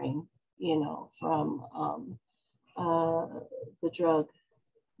recovering, you know, from the drug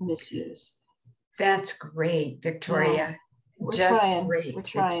misuse. That's great, Victoria. just trying. great. We're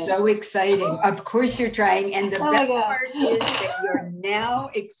trying. It's so exciting. Of course you're trying. And the Oh my best God. part is that you're now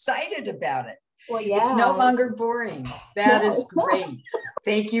excited about it. Well, yeah. It's no longer boring. That No, is it's not. great.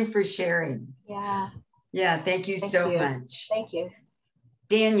 Thank you for sharing. Yeah. Yeah, thank you Thank so you. much. Thank you.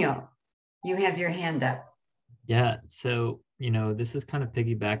 Daniel, you have your hand up. Yeah, so, this is kind of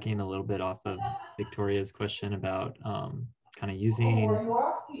piggybacking a little bit off of Victoria's question about kind of using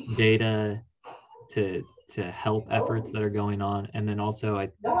data to help efforts that are going on. And then also I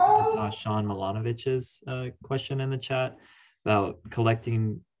saw Sean Milanovich's question in the chat about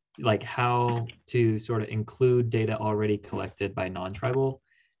collecting, like how to sort of include data already collected by non-tribal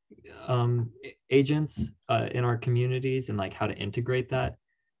agents in our communities, and like how to integrate that.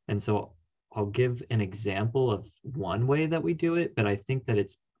 And so I'll give an example of one way that we do it, but I think that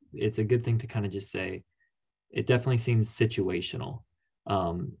it's a good thing to kind of just say, it definitely seems situational.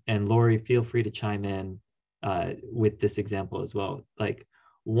 And Lori, feel free to chime in with this example as well. Like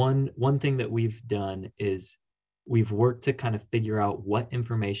one thing that we've done is we've worked to kind of figure out what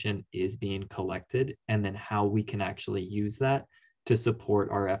information is being collected and then how we can actually use that to support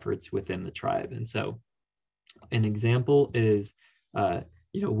our efforts within the tribe. And so an example is,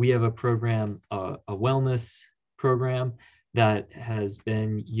 we have a program, a wellness program that has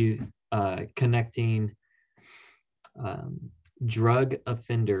been connecting drug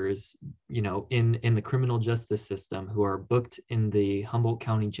offenders, in the criminal justice system who are booked in the Humboldt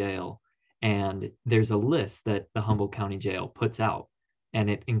County Jail. And there's a list that the Humboldt County Jail puts out, and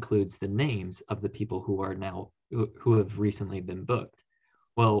it includes the names of the people who are now, who have recently been booked.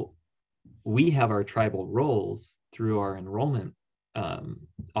 Well, we have our tribal roles through our enrollment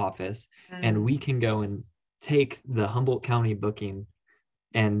office, and we can go and take the Humboldt County booking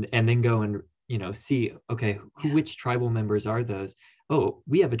and then go and see, okay, which tribal members are those? Oh,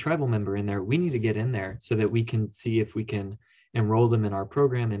 we have a tribal member in there. We need to get in there so that we can see if we can enroll them in our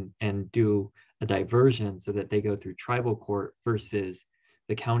program and do a diversion so that they go through tribal court versus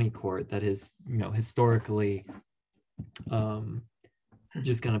the county court that is, historically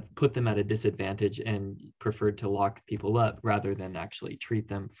just going to put them at a disadvantage and preferred to lock people up rather than actually treat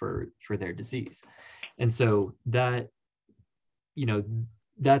them for their disease. And so that,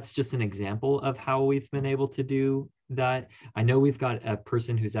 that's just an example of how we've been able to do that. I know we've got a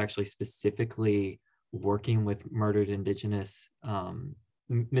person who's actually specifically working with murdered Indigenous,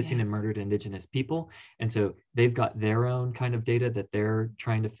 missing and murdered Indigenous people. And so they've got their own kind of data that they're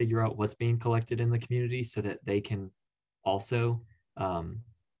trying to figure out what's being collected in the community so that they can also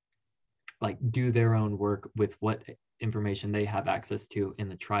do their own work with what information they have access to in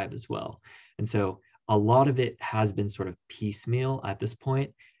the tribe as well. And so a lot of it has been sort of piecemeal at this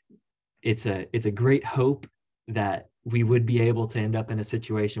point. It's a great hope that we would be able to end up in a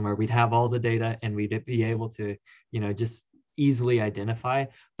situation where we'd have all the data and we'd be able to, just easily identify,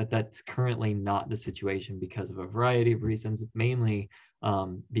 but that's currently not the situation because of a variety of reasons, mainly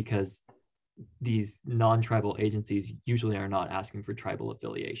because these non-tribal agencies usually are not asking for tribal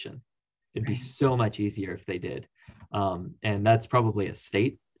affiliation. It'd be so much easier if they did. And that's probably a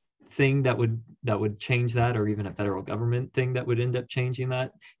state thing that would change that, or even a federal government thing that would end up changing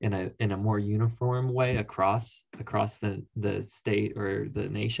that in a more uniform way across the state or the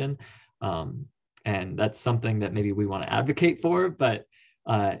nation. And that's something that maybe we want to advocate for, but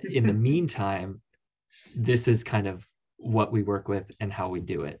in the meantime, this is kind of what we work with and how we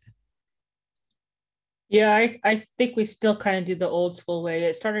do it. Yeah, I think we still kind of do the old school way.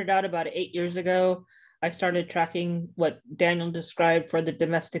 It started out about 8 years ago. I started tracking what Daniel described for the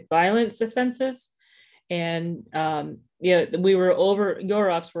domestic violence offenses. And Yoroks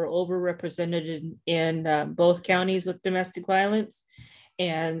were overrepresented in both counties with domestic violence.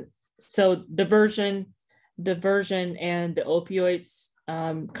 And so diversion and the opioids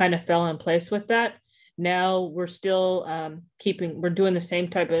kind of fell in place with that. Now we're still we're doing the same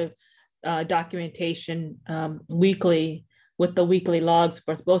type of documentation weekly with the weekly logs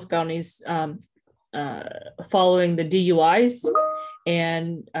for both counties, following the DUIs,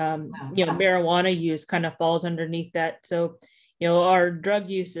 and marijuana use kind of falls underneath that. So our drug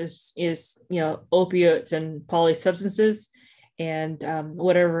use is opiates and polysubstances and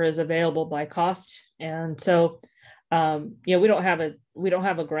whatever is available by cost. And so we don't have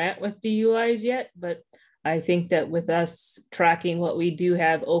a grant with DUIs yet, but I think that with us tracking what we do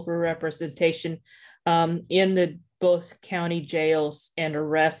have overrepresentation in the both county jails and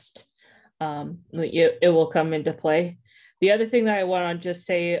arrest, it will come into play. The other thing that I want to just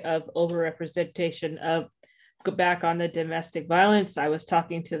say of overrepresentation of, go back on the domestic violence, I was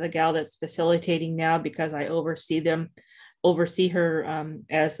talking to the gal that's facilitating now because I oversee her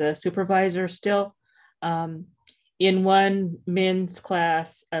as a supervisor still, in one men's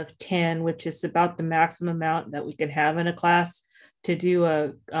class of 10, which is about the maximum amount that we can have in a class, to do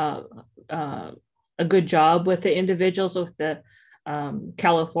a good job with the individuals with the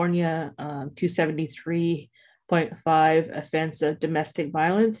California 273.5 offense of domestic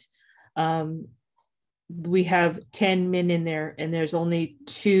violence. We have 10 men in there, and there's only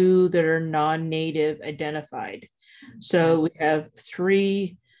 2 that are non-native identified. So we have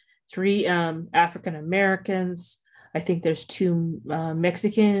three African Americans. I think there's 2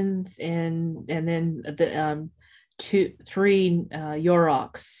 Mexicans, and then the 3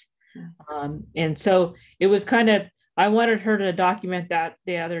 Yoroks. And so it was kind of, I wanted her to document that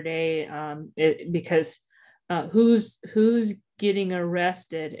the other day, because who's getting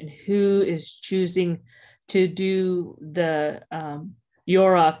arrested and who is choosing to do the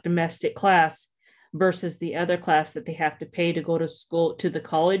Yorok domestic class versus the other class that they have to pay to go to school, to the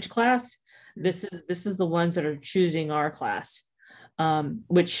college class. This is the ones that are choosing our class,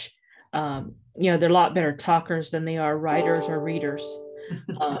 which they're a lot better talkers than they are writers or readers.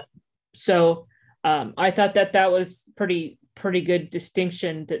 So I thought that was pretty good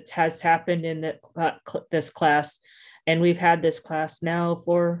distinction that has happened in this class, and we've had this class now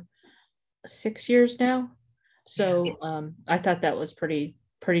for 6 years now. So I thought that was pretty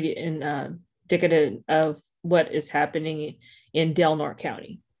indicative of what is happening in Del Norte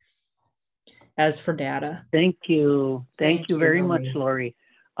County. As for data. Thank you very much, Lori.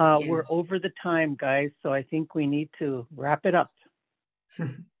 Lori. We're over the time, guys, so I think we need to wrap it up.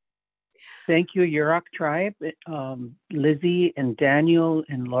 Thank you, Yurok Tribe, Lizzie and Daniel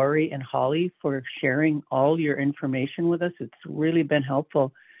and Lori and Holly, for sharing all your information with us. It's really been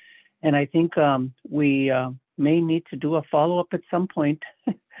helpful. And I think we may need to do a follow-up at some point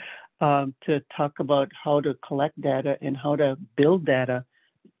to talk about how to collect data and how to build data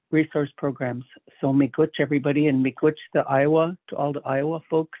resource programs. So miigwech, everybody, and miigwech to Iowa, to all the Iowa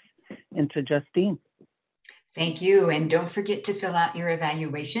folks, and to Justine. Thank you. And don't forget to fill out your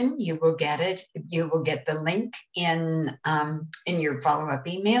evaluation. You will get it. You will get the link in your follow-up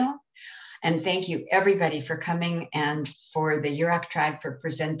email. And thank you, everybody, for coming, and for the Yurok Tribe for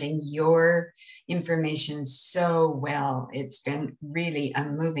presenting your information so well. It's been really a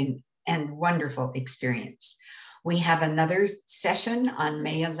moving and wonderful experience. We have another session on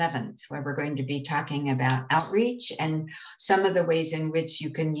May 11th, where we're going to be talking about outreach and some of the ways in which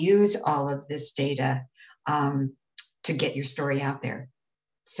you can use all of this data to get your story out there.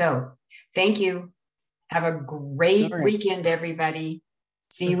 So thank you. Have a great weekend, everybody.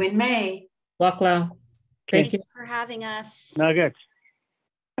 See you in May. Waklau. Thank you for having us. Nuggets.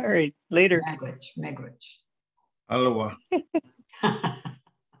 All right, later. Miigwech. Aloha.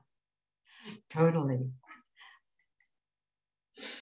 Totally.